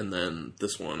 5, and then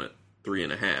this one at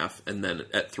 3.5, and then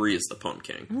at 3 is the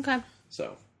Pumpkin. Okay.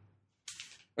 So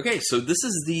this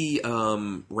is the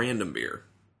random beer.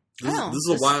 This is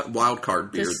a wild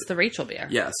card beer. This is the Rachel beer.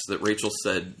 Yes, that Rachel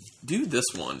said, do this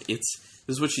one. This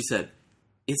is what she said.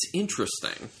 It's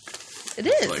interesting. It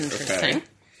is interesting. Okay.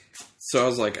 So I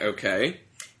was like, okay.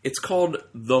 It's called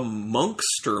the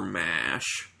Monkster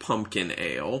Mash Pumpkin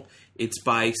Ale. It's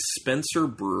by Spencer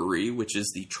Brewery, which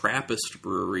is the Trappist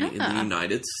brewery in the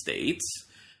United States.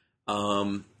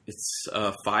 It's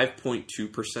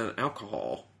 5.2%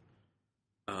 alcohol.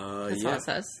 That's what it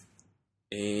says.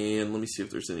 And let me see if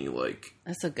there's any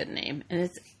That's a good name, and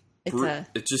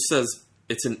it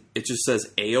just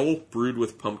says ale brewed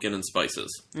with pumpkin and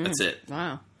spices. That's it.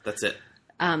 Wow, that's it.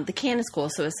 The can is cool.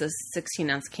 So it's a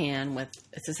 16-ounce can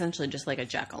it's essentially just like a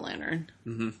jack-o'-lantern.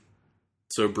 Mm-hmm.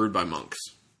 So brewed by monks.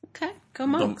 Okay, go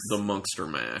monks. The Monkster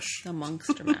Mash. The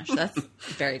Monkster Mash. That's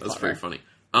very clever. That's very funny.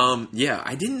 Yeah,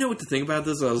 I didn't know what to think about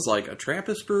this. I was like, a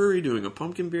Trappist brewery doing a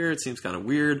pumpkin beer? It seems kind of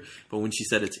weird. But when she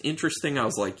said it's interesting, I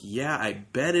was like, yeah, I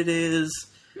bet it is.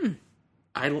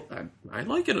 I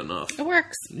like it enough. It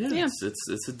works. Yeah.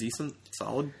 It's a decent,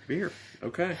 solid beer.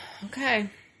 Okay.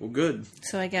 Well, good.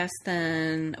 So I guess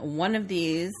then one of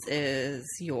these is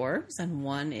yours and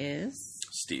one is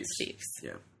Steve's.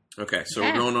 Yeah. Okay, so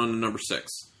we're going on to number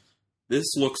 6. This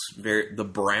looks the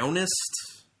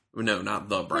brownest. No, not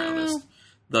the brownest.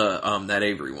 That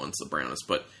Avery one's the brownest,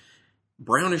 but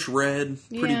brownish red,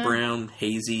 pretty brown,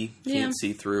 hazy. Can't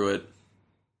see through it.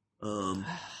 A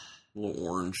little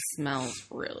orange. Smells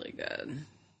really good.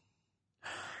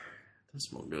 It does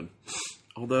smell good.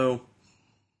 Although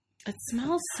it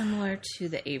smells similar to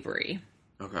the Avery.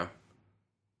 Okay.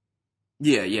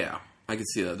 Yeah. I can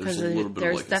see that. There's a little bit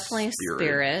of definitely a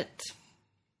spirit.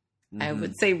 Mm-hmm. I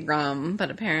would say rum, but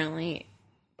apparently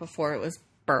before it was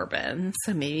bourbon,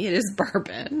 so maybe it is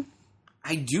bourbon.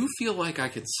 I do feel like I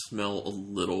could smell a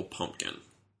little pumpkin.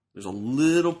 There's a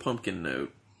little pumpkin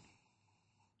note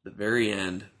at the very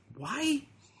end. Why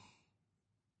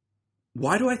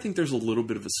do I think there's a little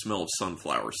bit of a smell of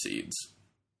sunflower seeds?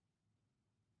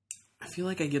 I feel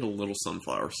like I get a little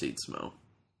sunflower seed smell.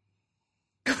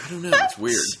 I don't know. It's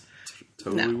weird. It's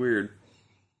totally weird.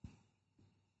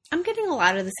 I'm getting a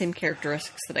lot of the same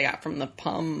characteristics that I got from the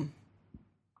Pum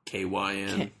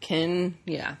KYN. Kin,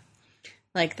 yeah.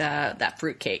 Like that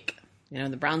fruit cake. You know,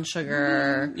 the brown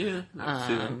sugar, Yeah. I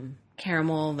see that.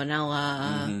 caramel,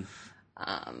 vanilla,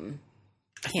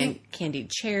 candied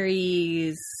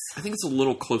cherries. I think it's a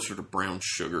little closer to brown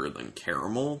sugar than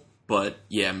caramel, but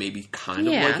yeah, maybe kind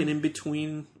of Yeah. like an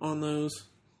in-between on those.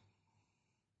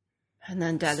 And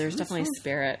then there's definitely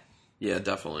spirit. Yeah,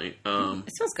 definitely.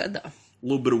 It smells good, though. A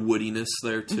little bit of woodiness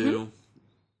there, too.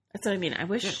 That's what I mean. I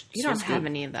wish you smells don't have good.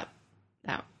 any of that.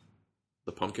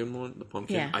 The pumpkin one? The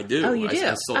pumpkin? Yeah. I do. Oh, you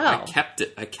do? I kept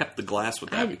it. I kept the glass with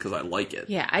that because I like it.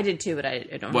 Yeah, I did too, but I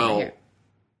don't have it Well,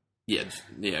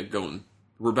 here.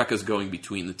 Rebecca's going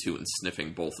between the two and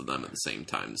sniffing both of them at the same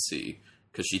time to see,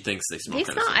 because she thinks they smell kind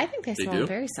of similar. I think they smell do?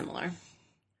 very similar.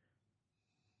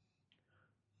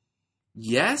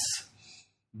 Yes,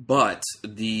 but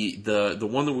the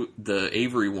one the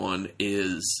Avery one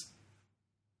is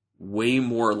way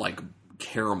more like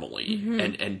caramelly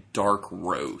and dark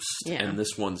roast, Yeah. and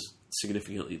this one's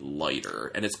significantly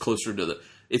lighter, and it's closer to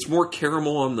it's more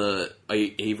caramel on the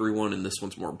Avery one, and this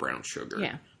one's more brown sugar.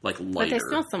 Yeah. Like lighter. But they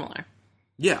smell similar.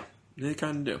 Yeah, they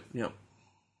kind of do. Yeah,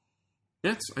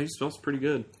 it smells pretty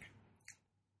good.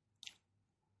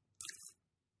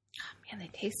 Man, they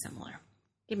taste similar.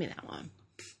 Give me that one.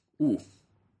 Ooh,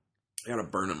 I got a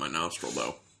burn in my nostril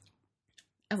though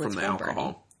Oh, from it's the real burny.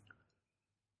 alcohol.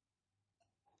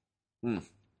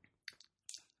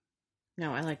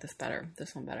 No, I like this better.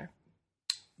 This one better.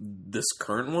 This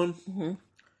current one, Mm-hmm.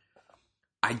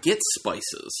 I get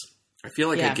spices. I feel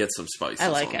like I Yeah. get some spices I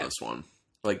like on it. this one.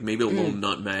 Like maybe a little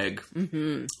nutmeg,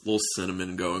 Mm-hmm. a little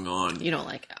cinnamon going on. You don't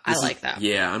like it. I like that.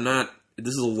 Yeah, I'm not.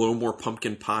 This is a little more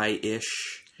pumpkin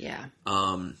pie-ish. Yeah.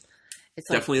 It's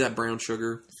like, Definitely that brown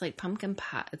sugar. it's like pumpkin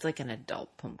pie. It's like an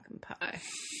adult pumpkin pie.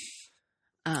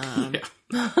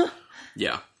 Yeah.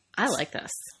 Yeah. I like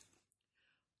this.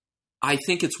 I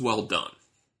think it's well done.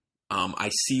 I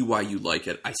see why you like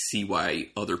it. I see why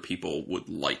other people would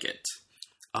like it.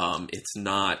 It's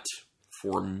not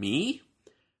for me,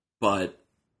 but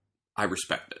I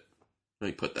respect it. Let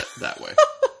me put that way.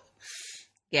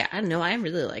 Yeah, I know. I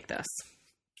really like this.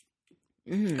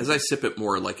 Mm-hmm. As I sip it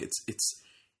more, like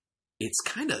it's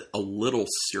kind of a little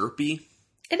syrupy,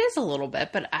 It is a little bit,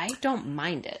 but I don't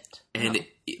mind it. and No.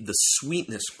 the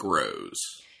sweetness grows.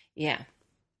 Yeah.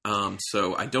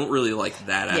 So I don't really like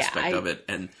that Yeah, aspect of it,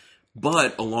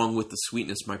 but along with the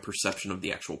sweetness, my perception of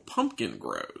the actual pumpkin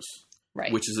grows,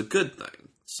 Right. which is a good thing.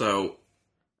 So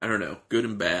I don't know, good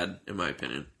and bad in my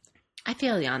opinion. I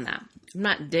feel you on that. I'm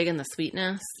not digging the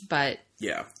sweetness, but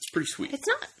Yeah, it's pretty sweet. it's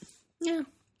not. Yeah.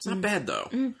 It's not bad though.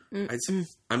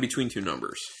 I'm between two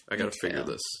numbers. I got to too. figure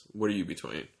this. What are you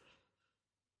between?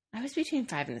 I was between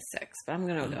 5 and a 6, but I'm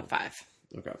going to go 5.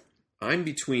 Okay, I'm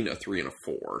between a 3 and a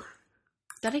 4.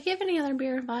 Did I give any other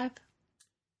beer a 5?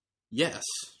 Yes,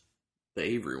 the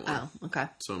Avery one. Oh, okay.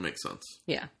 So it makes sense.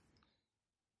 Yeah.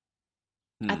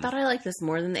 I thought I liked this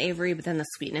more than the Avery, but then the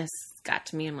sweetness got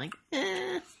to me. I'm like,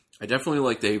 I definitely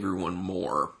like the Avery one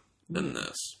more than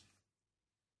this.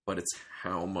 But it's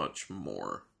how much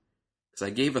more? Because I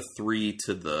gave a 3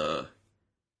 to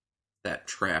that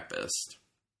Trappist.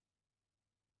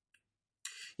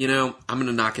 You know, I'm going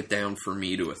to knock it down for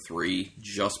me to a 3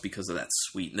 just because of that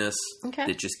sweetness. Okay.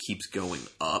 That just keeps going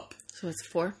up. So it's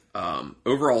 4?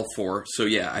 Overall 4. So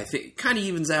yeah, I think it kind of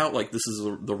evens out. Like this is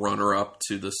the runner-up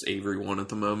to this Avery one at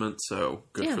the moment. So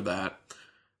good Yeah. for that.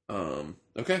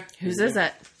 Okay. Whose is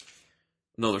it?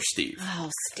 Another Steve.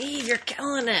 Oh, Steve, you're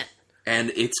killing it.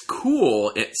 And it's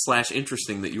cool /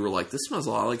 interesting that you were like, this smells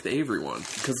a lot like the Avery one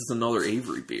because it's another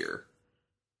Avery beer.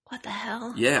 What the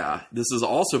hell? Yeah, this is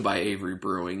also by Avery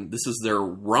Brewing. This is their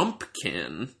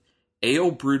Rumpkin,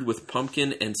 ale brewed with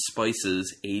pumpkin and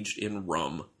spices aged in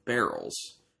rum barrels.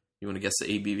 You want to guess the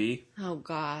ABV? Oh,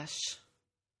 gosh.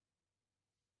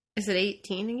 Is it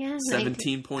 18 again?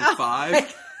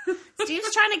 17.5.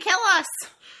 Steve's trying to kill us.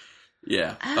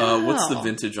 Yeah. Oh. What's the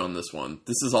vintage on this one?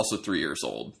 This is also 3 years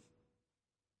old.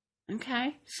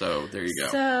 Okay. So there you go.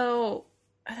 So,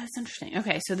 that's interesting.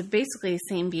 Okay, so basically the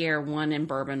same beer, one in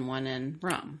bourbon, one in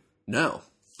rum. No,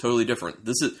 totally different.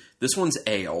 This one's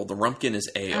ale. The Rumpkin is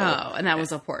ale. Oh, and that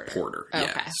was a porter. Porter, Okay.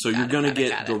 yeah. So Got you're it, going to got it,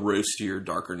 get got the it. roastier,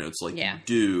 darker notes like Yeah. you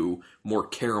do, more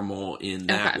caramel in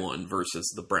that Okay. one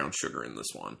versus the brown sugar in this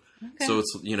one. Okay. So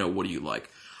it's, what do you like?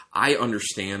 I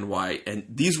understand why, and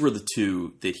these were the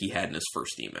 2 that he had in his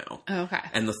first email. Okay.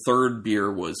 And the third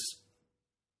beer was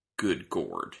Good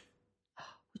Gourd,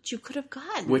 Which you could have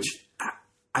gotten. which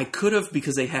I could have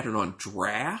because they had it on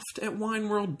draft at Wine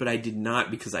World, but I did not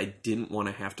because I didn't want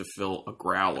to have to fill a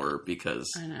growler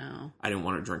because I know. I didn't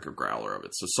want to drink a growler of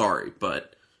it. So sorry,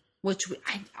 but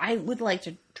I would like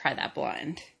to try that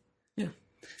blind. yeah.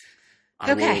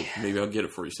 Okay. Maybe I'll get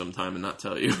it for you sometime and not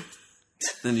tell you.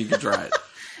 Then you can try it.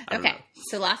 I don't Okay, know.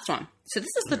 so last one. So this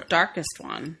is the darkest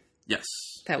one Yes.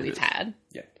 that it we've is. had.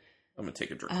 Yeah. I'm going to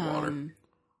take a drink of water. Um,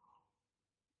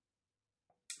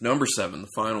 Number 7, the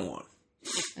final one.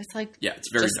 it's like Yeah, it's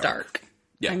very just dark.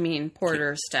 Yeah. I mean,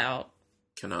 porter, stout.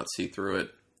 Cannot see through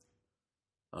it.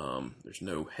 There's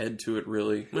no head to it,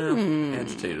 really. Well,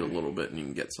 agitate it a little bit and you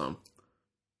can get some.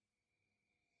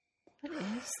 What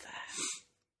is that?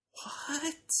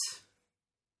 What?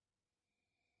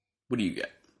 What do you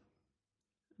get?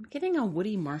 I'm getting a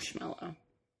woody marshmallow.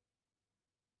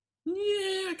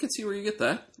 Yeah, I can see where you get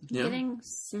that. Yeah. Getting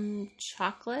some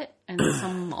chocolate and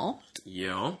some malt.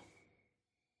 Yeah.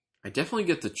 I definitely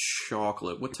get the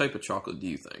chocolate. What type of chocolate do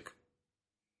you think?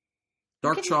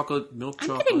 Dark chocolate, milk I'm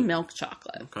chocolate? getting milk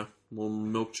chocolate. Okay. A little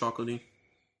milk chocolatey.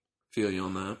 Feel you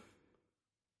on that.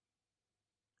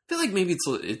 I feel like maybe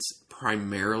it's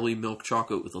primarily milk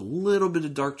chocolate with a little bit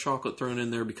of dark chocolate thrown in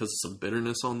there because of some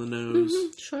bitterness on the nose.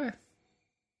 Mm-hmm, sure.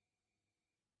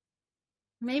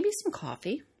 Maybe some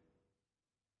coffee.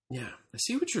 Yeah. I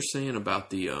see what you're saying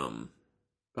about the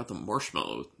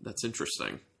marshmallow. That's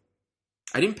interesting.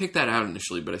 I didn't pick that out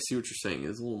initially, but I see what you're saying.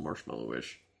 It's a little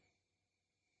marshmallowish.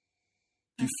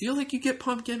 Do you feel like you get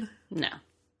pumpkin? No.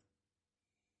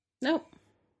 Nope.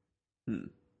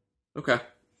 Okay.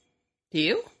 Do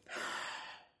you?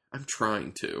 I'm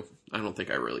trying to. I don't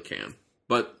think I really can.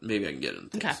 But maybe I can get it in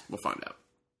the taste. Okay. We'll find out.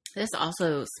 This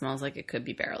also smells like it could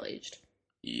be barrel aged.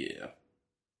 Yeah.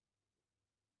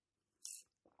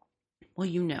 Well,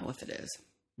 you know if it is.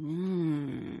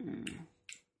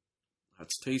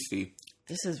 That's tasty.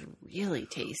 This is really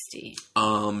tasty.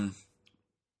 I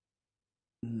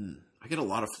get a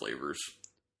lot of flavors.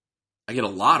 I get a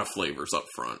lot of flavors up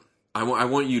front. I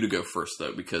want you to go first,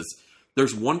 though, because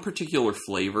there's one particular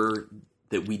flavor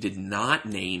that we did not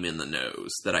name in the nose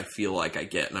that I feel like I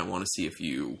get, and I want to see if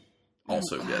you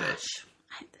also get it.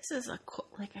 This is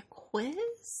like a quiz?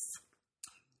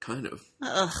 Kind of.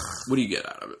 Ugh. What do you get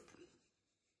out of it?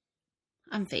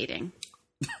 I'm fading.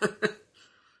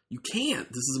 You can't.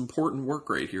 This is important work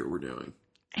right here we're doing.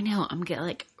 I know. I'm getting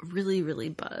like really, really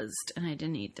buzzed, and I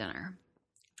didn't eat dinner.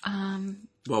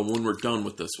 Well, when we're done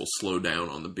with this, we'll slow down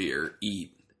on the beer,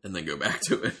 eat, and then go back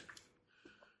to it.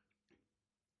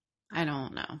 I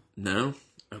don't know. No?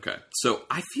 Okay. So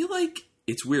I feel like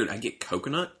it's weird. I get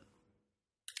coconut.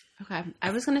 Okay.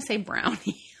 I was going to say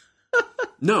brownie.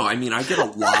 No, I mean, I get a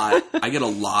lot. I get a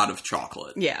lot of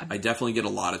chocolate. Yeah. I definitely get a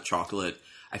lot of chocolate.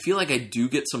 I feel like I do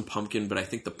get some pumpkin, but I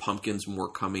think the pumpkin's more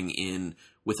coming in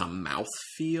with a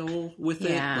mouthfeel with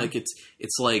Yeah. it. Like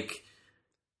it's like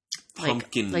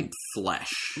pumpkin like flesh.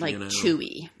 Like you know?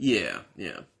 chewy. Yeah,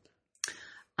 yeah.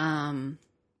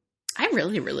 I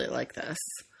really, really like this.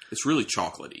 It's really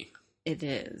chocolatey. It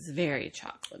is very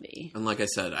chocolatey. And like I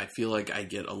said, I feel like I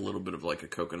get a little bit of like a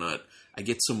coconut. I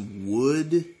get some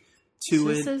wood to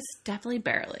it. This is definitely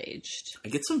barrel aged. I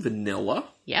get some vanilla.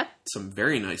 Yep. Some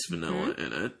very nice vanilla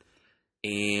in it.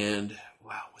 And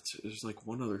wow, there's like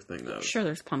one other thing though. Sure,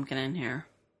 there's pumpkin in here.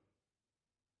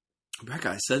 Rebecca,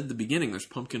 I said at the beginning there's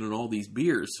pumpkin in all these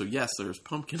beers, so yes, there's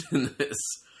pumpkin in this.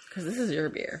 Because this is your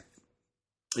beer.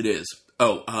 It is.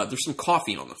 Oh, there's some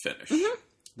coffee on the finish. Mm-hmm.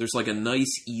 There's like a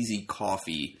nice, easy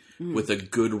coffee with a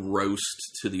good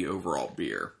roast to the overall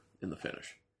beer in the finish.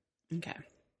 Okay.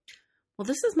 Well,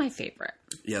 this is my favorite.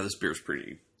 Yeah, this beer's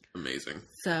pretty amazing.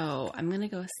 So I'm gonna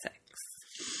go a 6.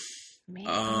 Maybe,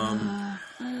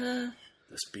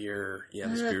 This beer,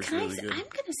 this beer's really good. I'm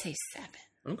gonna say 7.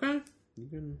 Okay,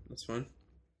 that's fine.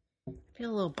 I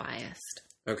feel a little biased.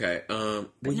 Okay, well,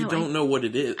 no, you don't know what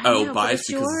it is. I know, but biased it's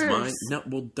because it's yours. mine. No,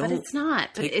 well, don't. But it's not.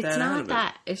 But take it's that out not of it.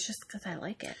 that. It's just because I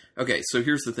like it. Okay, so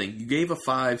here's the thing. You gave a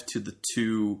 5 to the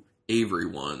 2 Avery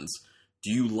ones.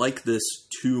 Do you like this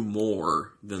 2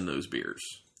 more than those beers?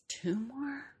 2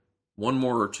 more? 1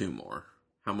 more or 2 more?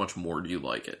 How much more do you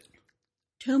like it?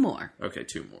 2 more. Okay,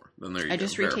 2 more. Then there you go. I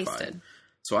just verified. retasted.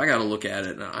 So I got to look at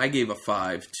it. Now, I gave a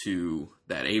 5 to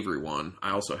that Avery one. I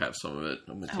also have some of it.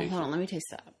 I'm going to taste Hold it. on. Let me taste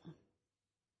that.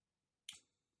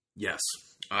 Yes.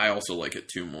 I also like it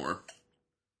 2 more.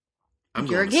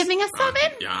 You're giving a 7?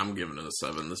 Yeah, I'm giving it a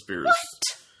 7. This beer What?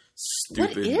 is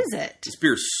stupid. What is it? This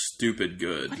beer's stupid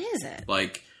good. What is it?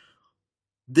 Like,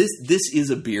 this is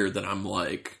a beer that I'm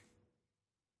like,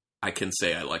 I can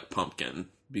say I like pumpkin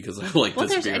because I like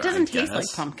this beer. It doesn't I taste like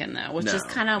guess. pumpkin, though, which No, is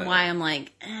kind of no. why I'm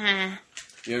like, eh.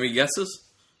 You have any guesses?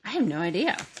 I have no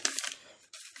idea.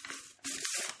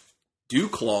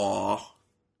 Dewclaw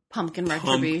Pumpkin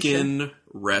Retribution. Pumpkin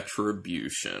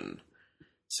Retribution.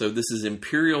 So this is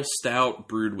Imperial Stout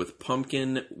brewed with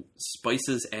pumpkin,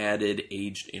 spices added,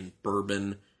 aged in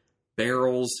bourbon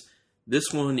barrels.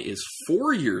 This one is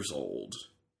 4 years old.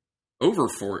 over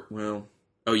 4. Well,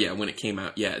 oh yeah, when it came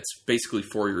out, yeah, it's basically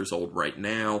 4 years old right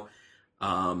now.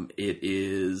 It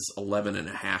is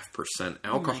 11.5%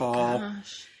 alcohol, Oh my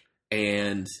gosh.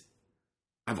 and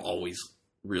I've always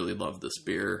really loved this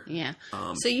beer. Yeah.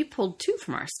 So you pulled 2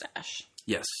 from our stash.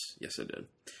 Yes, I did.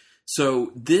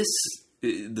 So the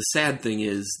sad thing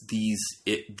is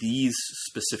these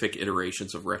specific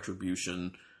iterations of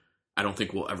Retribution, I don't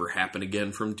think will ever happen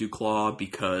again from Duclaw,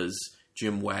 because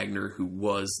Jim Wagner, who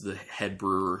was the head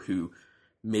brewer who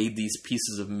made these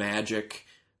pieces of magic,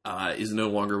 is no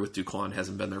longer with Duclaw and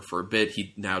hasn't been there for a bit.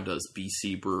 He now does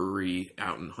BC Brewery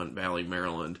out in Hunt Valley,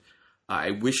 Maryland.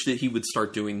 I wish that he would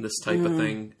start doing this type of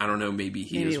thing. I don't know, maybe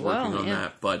he is working on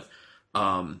that, but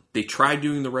they tried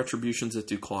doing the Retributions at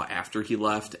Duclaw after he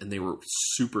left, and they were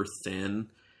super thin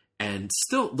and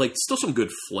still some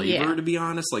good flavor, to be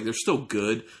honest. Like, they're still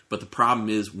good, but the problem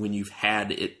is when you've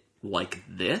had it like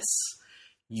this,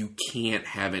 you can't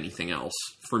have anything else.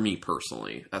 For me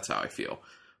personally, that's how I feel.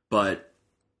 But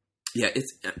yeah,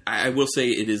 I will say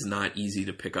it is not easy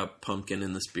to pick up pumpkin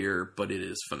in this beer, but it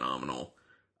is phenomenal.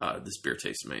 This beer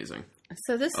tastes amazing.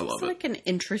 So this is like an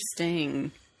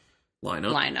interesting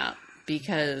lineup,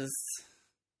 because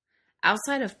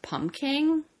outside of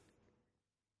pumpkin,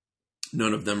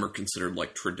 none of them are considered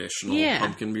like traditional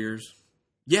pumpkin beers.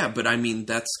 Yeah, but I mean,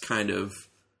 that's kind of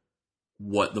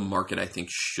what the market, I think,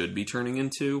 should be turning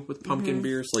into with pumpkin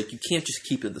beers. Like, you can't just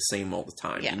keep it the same all the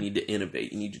time. Yeah. You need to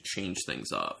innovate. You need to change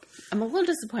things up. I'm a little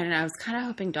disappointed. I was kind of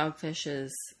hoping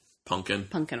Dogfish's Pumpkin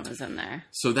was in there.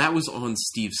 So that was on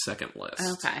Steve's second list.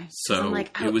 Okay. So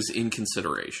it was in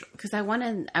consideration. Because I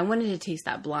wanted to taste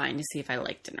that blind to see if I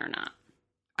liked it or not.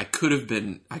 I could have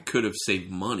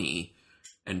saved money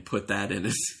and put that in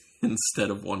instead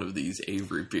of one of these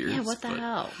Avery beers. Yeah, what the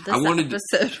hell? I wanted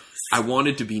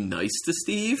to be nice to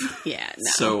Steve. Yeah,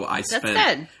 no. So I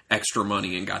spent extra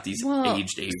money and got these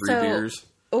aged Avery beers.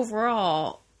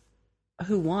 Overall,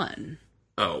 who won?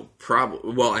 Oh,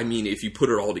 probably. Well, I mean, if you put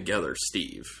it all together,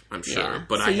 Steve, I'm sure. Yeah.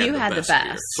 But so I had the best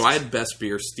beer. So I had best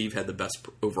beer. Steve had the best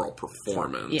overall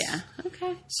performance. Yeah.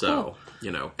 Okay. So,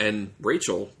 and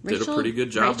Rachel did a pretty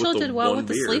good job with the one beer. Rachel did well with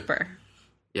the sleeper.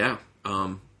 Yeah.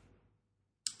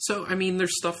 So, I mean,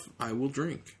 there's stuff I will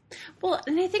drink. Well,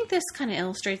 and I think this kind of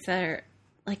illustrates that,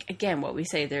 like, again, what we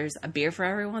say, there's a beer for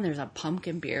everyone. There's a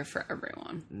pumpkin beer for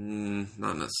everyone.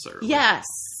 Not necessarily. Yes.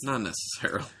 Not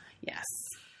necessarily. Yes.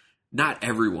 Not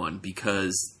everyone,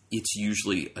 because it's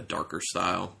usually a darker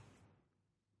style,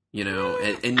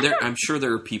 and I'm sure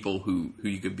there are people who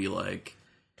you could be like,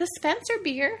 the Spencer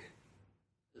beer.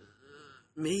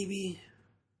 Maybe.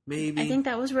 I think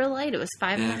that was real light. It was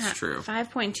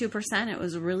 5.2%. It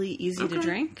was really easy to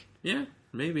drink. Yeah,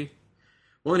 maybe.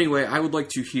 Well, anyway, I would like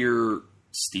to hear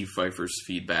Steve Pfeiffer's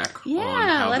feedback. Yeah, on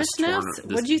how let us know.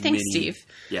 What do you think, Steve?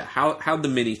 Yeah, how'd the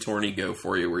mini tourney go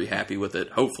for you? Were you happy with it?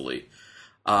 Hopefully.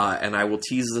 And I will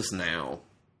tease this now.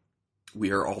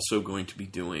 We are also going to be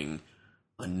doing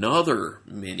another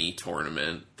mini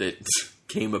tournament that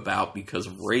came about because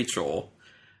of Rachel.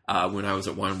 When I was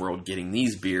at Wine World getting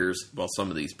these beers, some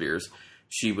of these beers,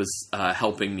 she was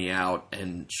helping me out,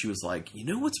 and she was like,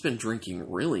 what's been drinking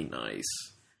really nice?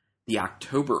 A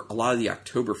lot of the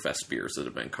Oktoberfest beers that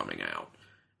have been coming out.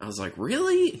 I was like,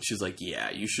 really? And she's like, yeah,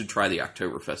 you should try the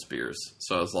Oktoberfest beers.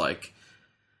 So I was like,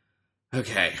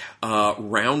 okay,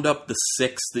 round up the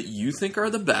 6 that you think are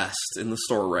the best in the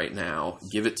store right now.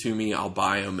 Give it to me. I'll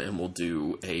buy them, and we'll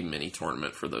do a mini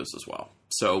tournament for those as well.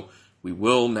 So we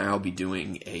will now be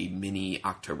doing a mini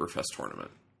Oktoberfest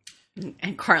tournament.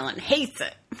 And Carlin hates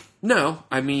it. No,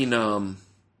 I mean, I'm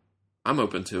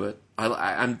open to it.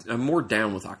 I'm more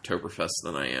down with Oktoberfest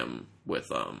than I am with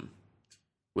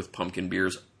pumpkin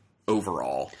beers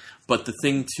overall. But the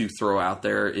thing to throw out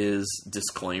there is,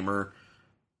 disclaimer,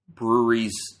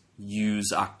 breweries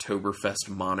use Oktoberfest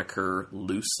moniker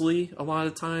loosely a lot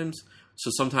of times.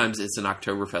 So sometimes it's an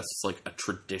Oktoberfest, it's like a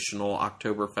traditional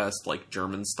Oktoberfest, like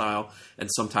German style, and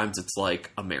sometimes it's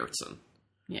like a Märzen.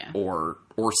 Yeah. Or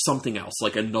something else,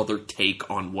 like another take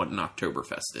on what an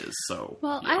Oktoberfest is. So,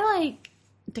 well, yeah. I like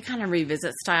to kind of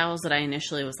revisit styles that I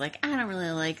initially was like, I don't really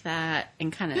like that,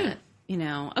 and kind of,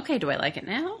 okay, do I like it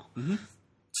now? Mm-hmm.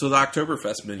 So the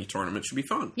Oktoberfest mini tournament should be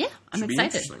fun. Yeah, I'm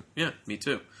excited. Yeah, me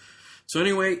too. So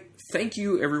anyway, thank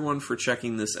you everyone for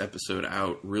checking this episode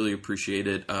out. Really appreciate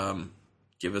it.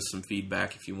 Give us some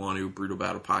feedback if you want to.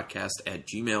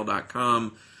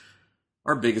 BrutalBattlePodcast@gmail.com.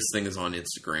 Our biggest thing is on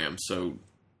Instagram, so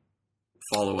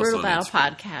follow us on Instagram. Brutal Battle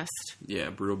Podcast.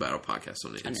 Yeah, Brutal Battle Podcast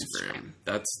on Instagram.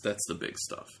 That's the big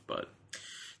stuff. But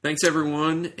thanks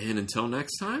everyone, and until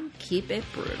next time, keep it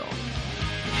brutal.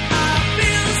 I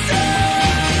feel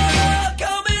so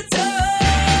coming to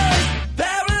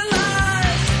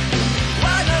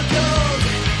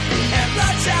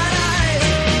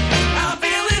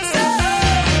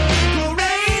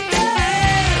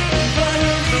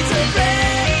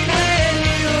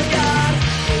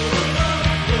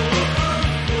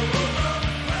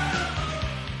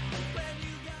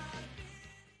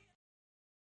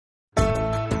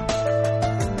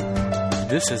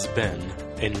This has been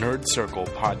a Nerd Circle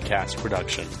podcast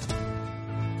production.